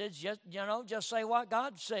own message. Just say what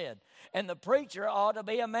God said. And the preacher ought to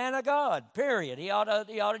be a man of God, period. He ought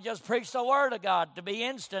to just preach the word of God, to be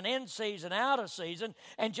instant, in season, out of season,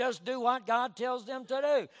 and just do what God tells them to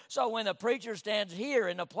do. So when the preacher stands here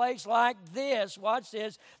in a place like this, watch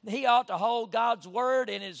this, he ought to hold God's word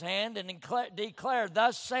in his hand and declare,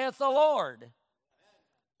 thus saith the Lord.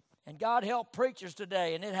 And God help preachers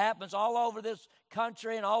today, and it happens all over this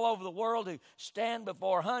country and all over the world, who stand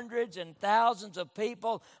before hundreds and thousands of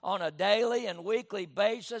people on a daily and weekly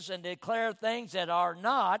basis and declare things that are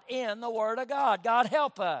not in the Word of God. God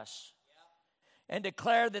help us. And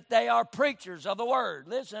declare that they are preachers of the Word.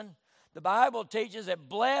 Listen, the Bible teaches that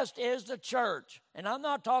blessed is the church. And I'm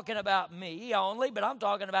not talking about me only, but I'm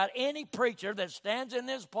talking about any preacher that stands in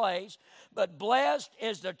this place. But blessed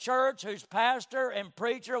is the church whose pastor and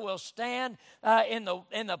preacher will stand in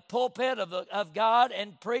the pulpit of God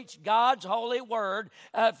and preach God's holy word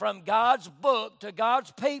from God's book to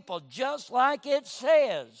God's people, just like it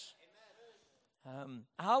says.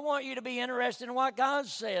 I want you to be interested in what God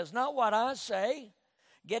says, not what I say.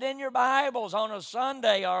 Get in your Bibles on a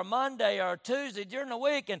Sunday or a Monday or a Tuesday during the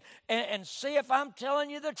week and see if I'm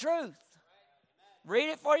telling you the truth. Read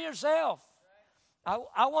it for yourself.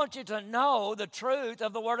 I want you to know the truth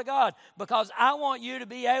of the Word of God, because I want you to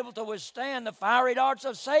be able to withstand the fiery darts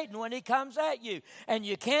of Satan when he comes at you. And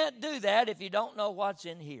you can't do that if you don't know what's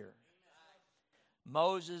in here.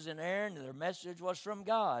 Moses and Aaron, their message was from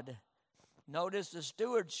God. Notice the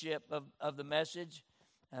stewardship of the message.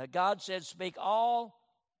 God said, speak all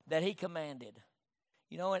that he commanded.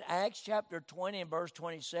 In Acts chapter 20 and verse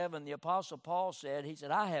 27, the Apostle Paul said, he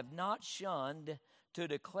said, I have not shunned to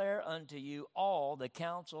declare unto you all the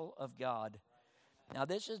counsel of God. Now,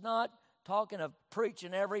 this is not talking of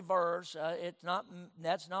preaching every verse.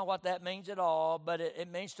 That's not what that means at all, but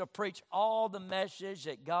it means to preach all the message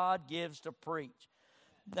that God gives to preach.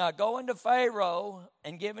 Now, going to Pharaoh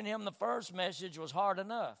and giving him the first message was hard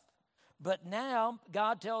enough. But now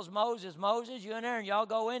God tells Moses, you and Aaron, y'all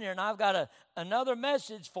go in here, and I've got another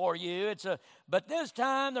message for you. But this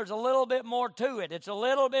time there's a little bit more to it. It's a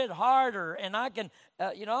little bit harder, and I can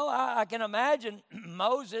imagine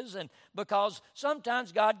Moses, and because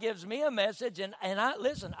sometimes God gives me a message, and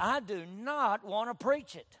I do not want to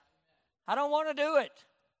preach it. I don't want to do it.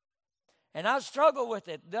 And I struggle with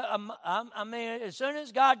it. As soon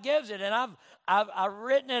as God gives it, and I've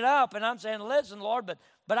written it up, and I'm saying, listen, Lord,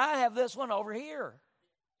 but I have this one over here.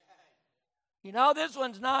 This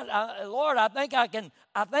one's not. Lord, I think I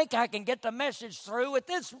can get the message through with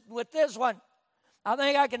this one. I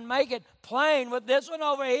think I can make it plain with this one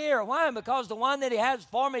over here. Why? Because the one that he has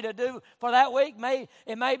for me to do for that week may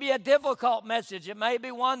be a difficult message. It may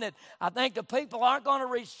be one that I think the people aren't going to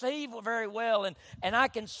receive very well. And I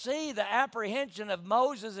can see the apprehension of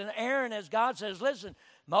Moses and Aaron as God says, listen,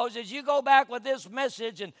 Moses, you go back with this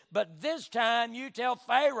message, but this time you tell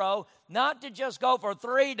Pharaoh not to just go for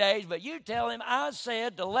 3 days, but you tell him I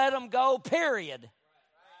said to let him go, period.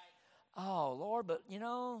 Oh, Lord, but,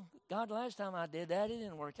 God, last time I did that, it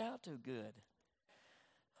didn't work out too good.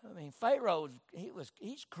 Pharaoh,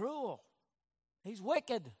 he's cruel. He's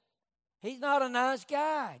wicked. He's not a nice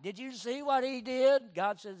guy. Did you see what he did?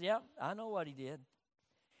 God says, yep, I know what he did.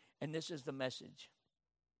 And this is the message.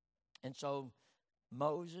 And so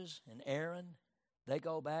Moses and Aaron, they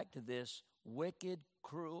go back to this wicked,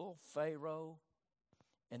 cruel Pharaoh.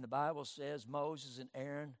 And the Bible says Moses and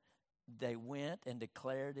Aaron, they went and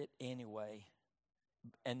declared it anyway.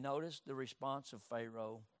 And notice the response of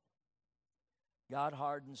Pharaoh. God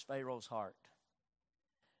hardens Pharaoh's heart.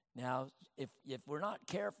 Now, if we're not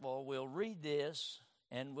careful, we'll read this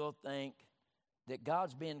and we'll think that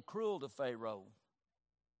God's being cruel to Pharaoh.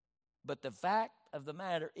 But the fact of the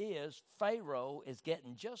matter is, Pharaoh is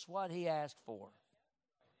getting just what he asked for.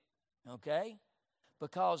 Okay?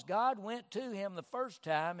 Because God went to him the first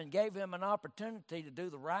time and gave him an opportunity to do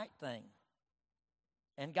the right thing.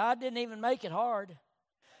 And God didn't even make it hard.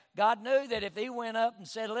 God knew that if he went up and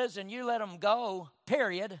said, listen, you let them go,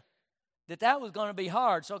 period, that was going to be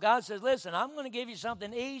hard. So God says, listen, I'm going to give you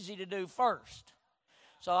something easy to do first.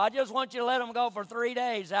 So I just want you to let them go for 3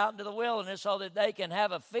 days out into the wilderness so that they can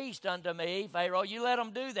have a feast unto me. Pharaoh, you let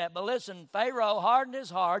them do that. But listen, Pharaoh hardened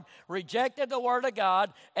his heart, rejected the word of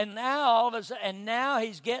God, and now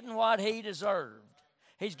he's getting what he deserved.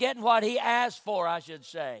 He's getting what he asked for, I should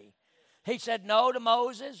say. He said no to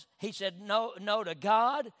Moses. He said no to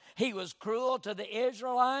God. He was cruel to the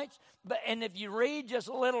Israelites. And if you read just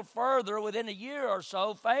a little further, within a year or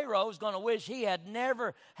so, Pharaoh's going to wish he had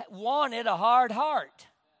never wanted a hard heart.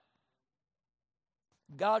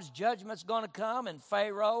 God's judgment's going to come, and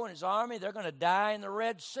Pharaoh and his army, they're going to die in the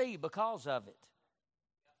Red Sea because of it.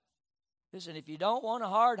 Listen, if you don't want a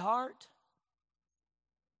hard heart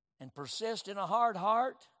and persist in a hard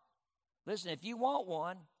heart, listen, if you want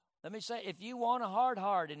one, let me say, if you want a hard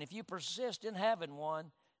heart and if you persist in having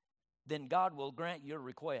one, then God will grant your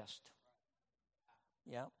request.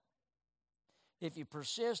 Yeah. If you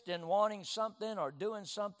persist in wanting something or doing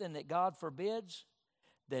something that God forbids,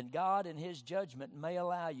 then God in his judgment may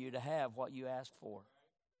allow you to have what you asked for.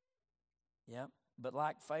 Yeah. But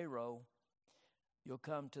like Pharaoh, you'll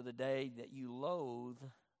come to the day that you loathe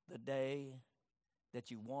the day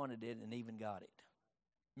that you wanted it and even got it.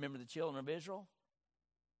 Remember the children of Israel?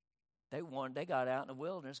 They got out in the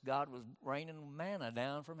wilderness. God was raining manna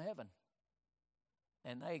down from heaven.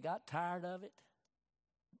 And they got tired of it.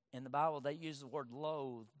 In the Bible, they use the word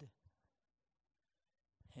loathed.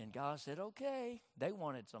 And God said, okay, they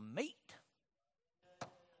wanted some meat.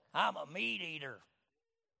 I'm a meat eater.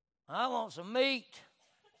 I want some meat.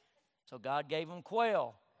 So God gave them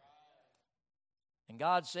quail. And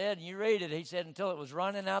God said, and you read it, he said, until it was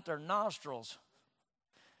running out their nostrils.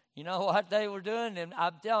 You know what they were doing? And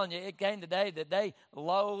I'm telling you, it came the day that they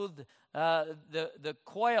loathed the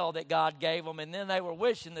quail that God gave them, and then they were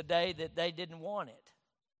wishing the day that they didn't want it.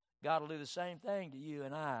 God will do the same thing to you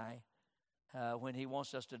and I when he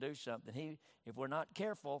wants us to do something. If we're not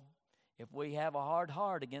careful, if we have a hard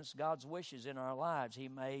heart against God's wishes in our lives, he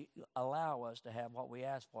may allow us to have what we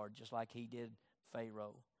ask for, just like he did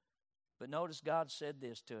Pharaoh. But notice God said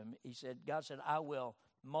this to him. God said, I will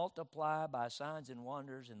multiply by signs and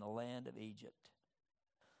wonders in the land of Egypt.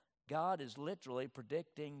 God is literally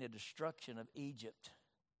predicting the destruction of Egypt.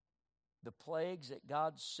 The plagues that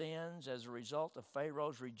God sends as a result of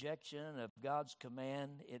Pharaoh's rejection of God's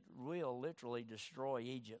command, it will literally destroy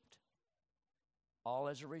Egypt. All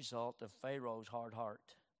as a result of Pharaoh's hard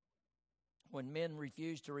heart. When men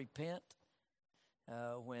refuse to repent,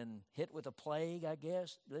 when hit with a plague, I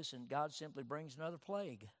guess, listen, God simply brings another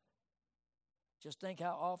plague. Just think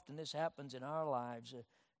how often this happens in our lives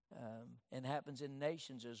and happens in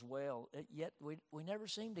nations as well. Yet we never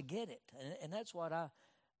seem to get it. And that's what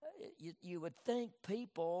you would think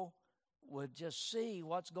people would just see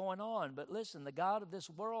what's going on. But listen, the God of this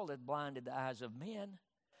world had blinded the eyes of men.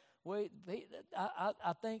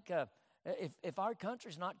 I think if our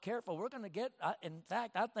country's not careful, we're going to get, in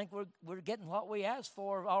fact, I think we're getting what we asked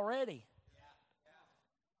for already.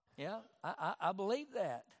 Yeah, I believe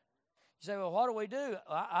that. You say, well, what do we do?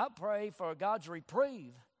 I pray for God's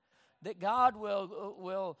reprieve, that God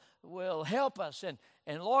will help us,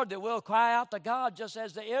 and Lord, that we'll cry out to God just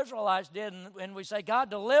as the Israelites did, and we say,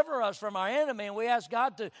 God, deliver us from our enemy, and we ask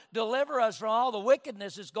God to deliver us from all the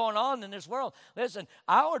wickedness that's going on in this world. Listen,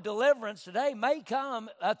 our deliverance today may come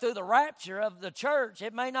through the rapture of the church.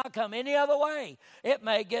 It may not come any other way. It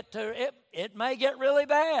may get really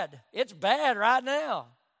bad. It's bad right now.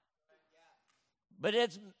 But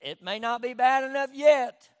it may not be bad enough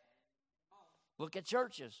yet. Look at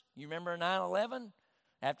churches. You remember 9/11?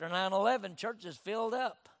 After 9/11, churches filled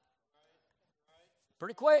up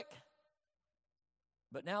pretty quick.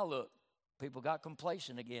 But now look, people got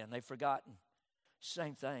complacent again. They've forgotten.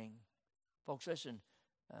 Same thing. Folks, listen,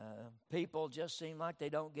 people just seem like they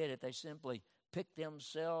don't get it. They simply pick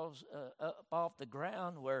themselves up off the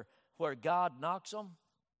ground where God knocks them.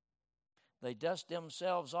 They dust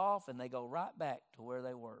themselves off and they go right back to where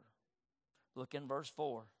they were. Look in verse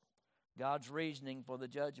 4. God's reasoning for the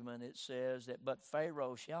judgment, it says that, but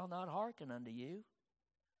Pharaoh shall not hearken unto you,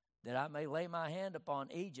 that I may lay my hand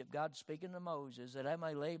upon Egypt. God speaking to Moses, that I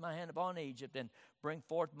may lay my hand upon Egypt and bring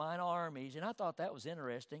forth mine armies. And I thought that was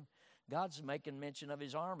interesting. God's making mention of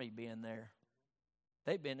his army being there.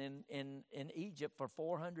 They've been in Egypt for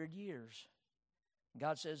 400 years.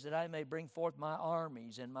 God says that I may bring forth my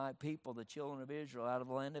armies and my people, the children of Israel, out of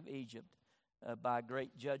the land of Egypt by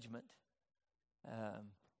great judgment.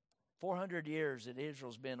 400 years that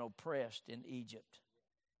Israel's been oppressed in Egypt.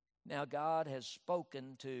 Now God has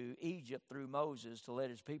spoken to Egypt through Moses to let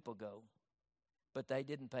his people go, but they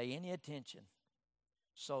didn't pay any attention.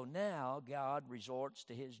 So now God resorts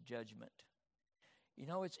to his judgment. You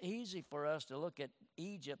know, it's easy for us to look at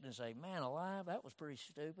Egypt and say, man alive, that was pretty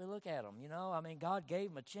stupid. Look at them, you know. I mean, God gave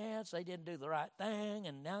them a chance. They didn't do the right thing,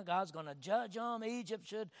 and now God's going to judge them. Egypt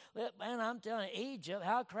should, man, I'm telling you, Egypt,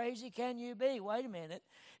 how crazy can you be? Wait a minute.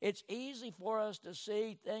 It's easy for us to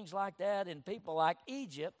see things like that in people like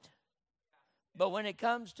Egypt. But when it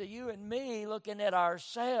comes to you and me looking at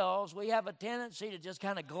ourselves, we have a tendency to just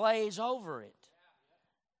kind of glaze over it.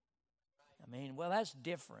 I mean, well, that's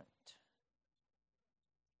different.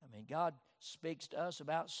 I mean, God speaks to us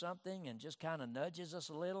about something and just kind of nudges us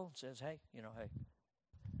a little and says, hey, you know,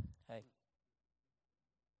 hey.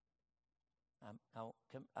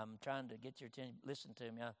 I'm trying to get your attention. Listen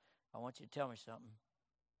to me. I want you to tell me something.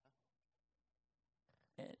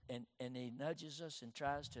 And he nudges us and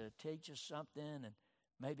tries to teach us something and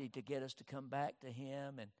maybe to get us to come back to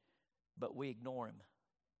him, but we ignore him.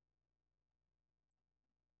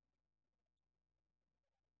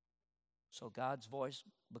 So God's voice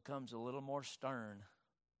becomes a little more stern.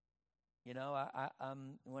 You know,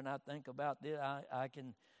 I'm when I think about this, I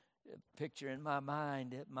can picture in my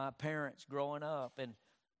mind my parents growing up, and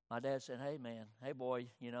my dad said, "Hey, man, hey, boy,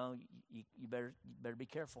 you know, you better be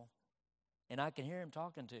careful." And I can hear him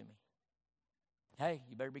talking to me. Hey,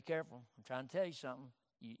 you better be careful. I'm trying to tell you something.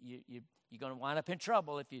 You're going to wind up in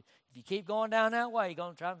trouble if you keep going down that way. You're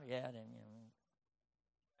going to try. Yeah, then you know,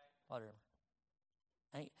 whatever.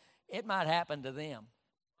 It might happen to them,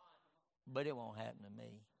 but it won't happen to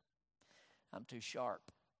me. I'm too sharp.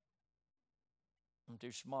 I'm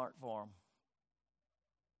too smart for them.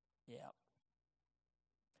 Yeah.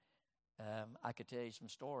 I could tell you some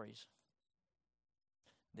stories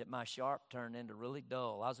that my sharp turned into really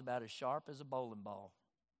dull. I was about as sharp as a bowling ball.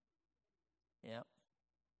 Yeah.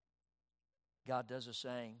 God does the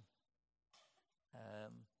same.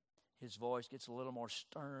 His voice gets a little more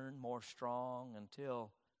stern, more strong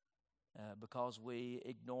until, because we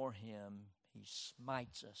ignore him, he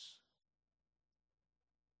smites us.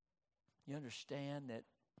 You understand that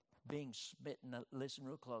being smitten, listen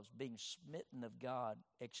real close, being smitten of God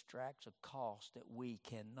extracts a cost that we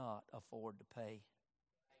cannot afford to pay.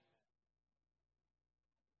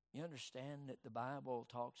 You understand that the Bible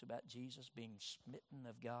talks about Jesus being smitten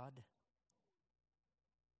of God?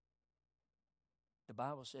 The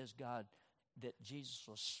Bible says that Jesus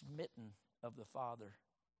was smitten of the Father.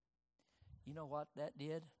 You know what that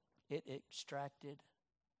did? It extracted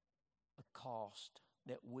a cost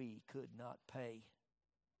that we could not pay.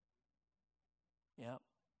 Yeah.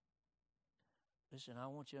 Listen, I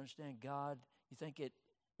want you to understand, God, you think it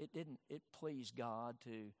pleased God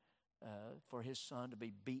to for his son to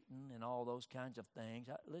be beaten and all those kinds of things.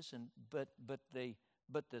 Listen, but the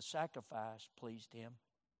sacrifice pleased him.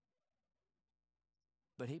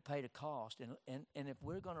 But he paid a cost. And if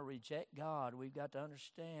we're going to reject God, we've got to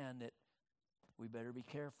understand that we better be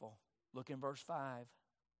careful. Look in verse 5.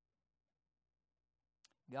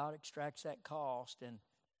 God extracts that cost, and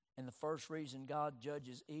the first reason God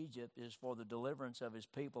judges Egypt is for the deliverance of his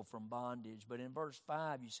people from bondage. But in verse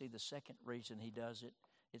 5, you see the second reason he does it.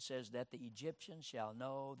 It says that the Egyptians shall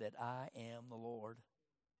know that I am the Lord.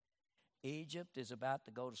 Egypt is about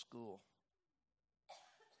to go to school,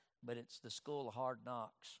 but it's the school of hard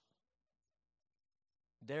knocks.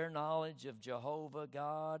 Their knowledge of Jehovah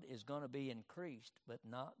God is going to be increased, but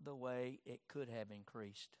not the way it could have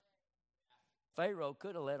increased. Pharaoh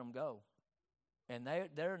could have let them go, and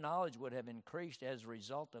their knowledge would have increased as a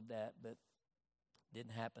result of that, but it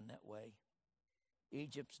didn't happen that way.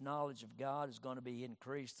 Egypt's knowledge of God is going to be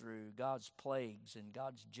increased through God's plagues and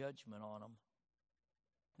God's judgment on them.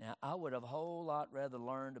 Now, I would have a whole lot rather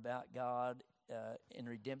learned about God in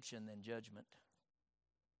redemption than judgment.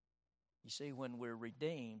 You see, when we're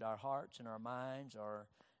redeemed, our hearts and our minds are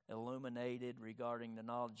illuminated regarding the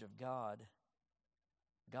knowledge of God.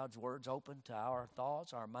 God's word's open to our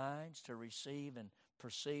thoughts, our minds, to receive and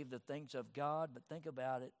perceive the things of God. But think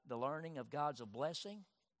about it, the learning of God's a blessing.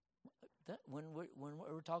 When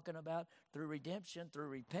we're talking about through redemption, through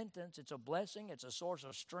repentance, it's a blessing, it's a source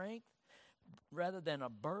of strength rather than a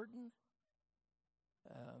burden.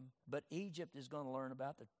 But Egypt is going to learn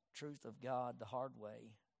about the truth of God the hard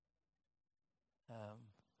way.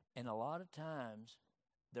 And a lot of times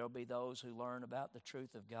there'll be those who learn about the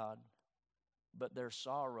truth of God, but their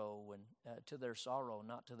sorrow, to their sorrow,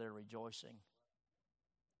 not to their rejoicing.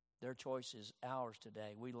 Their choice is ours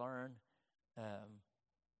today. We learn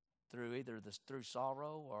through either through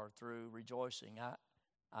sorrow or through rejoicing.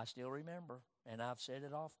 I still remember, and I've said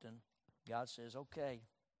it often. God says, okay,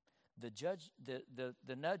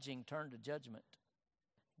 the nudging turned to judgment.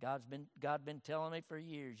 God been telling me for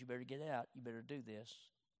years, you better get out, you better do this.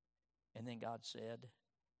 And then God said,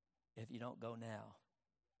 if you don't go now,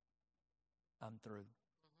 I'm through.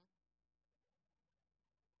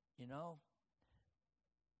 You know,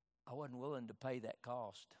 I wasn't willing to pay that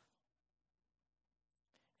cost.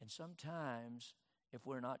 And sometimes, if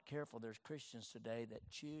we're not careful, there's Christians today that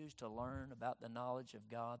choose to learn about the knowledge of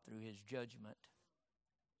God through His judgment.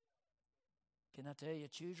 Can I tell you,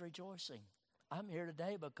 choose rejoicing. I'm here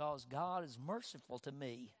today because God is merciful to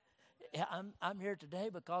me. I'm here today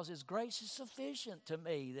because His grace is sufficient to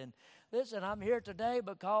me. Then listen, I'm here today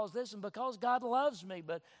because God loves me.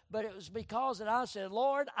 But it was because that I said,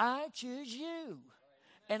 Lord, I choose you.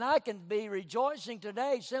 And I can be rejoicing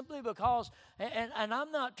today simply because, and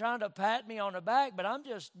I'm not trying to pat me on the back, but I'm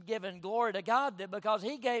just giving glory to God because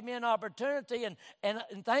He gave me an opportunity, and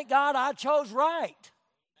thank God I chose right.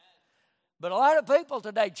 But a lot of people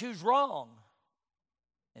today choose wrong.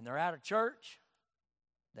 And they're out of church.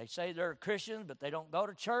 They say they're a Christian, but they don't go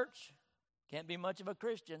to church. Can't be much of a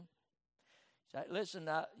Christian. So, listen,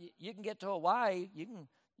 you can get to Hawaii. You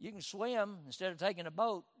can swim instead of taking a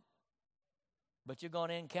boat. But you're going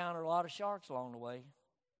to encounter a lot of sharks along the way.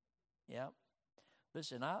 Yeah.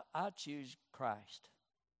 Listen, I choose Christ.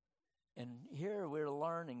 And here we're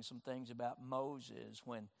learning some things about Moses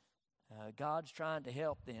when God's trying to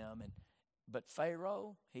help them. But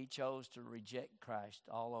Pharaoh, he chose to reject Christ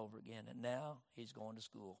all over again. And now he's going to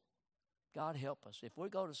school. God help us. If we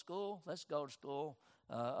go to school, let's go to school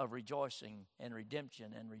of rejoicing and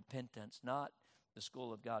redemption and repentance, not the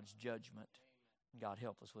school of God's judgment. God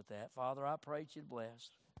help us with that. Father, I pray that you'd bless.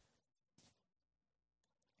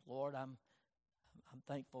 Lord, I'm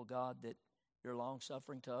thankful, God, that you're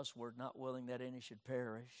long-suffering to us. We're not willing that any should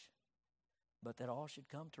perish, but that all should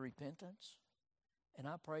come to repentance. And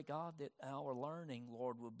I pray, God, that our learning,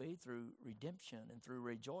 Lord, will be through redemption and through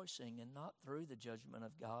rejoicing and not through the judgment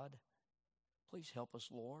of God. Please help us,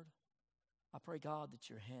 Lord. I pray, God, that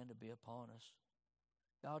your hand will be upon us.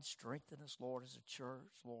 God, strengthen us, Lord, as a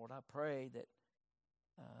church. Lord, I pray that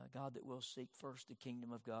God, that we'll seek first the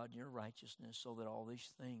kingdom of God and your righteousness so that all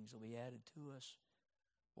these things will be added to us.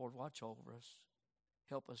 Lord, watch over us.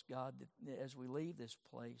 Help us, God, that as we leave this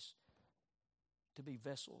place, to be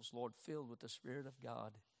vessels, Lord, filled with the Spirit of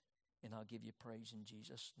God. And I'll give you praise in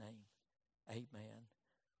Jesus' name. Amen.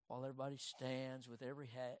 While everybody stands with every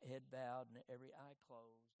head bowed and every eye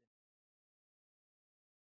closed.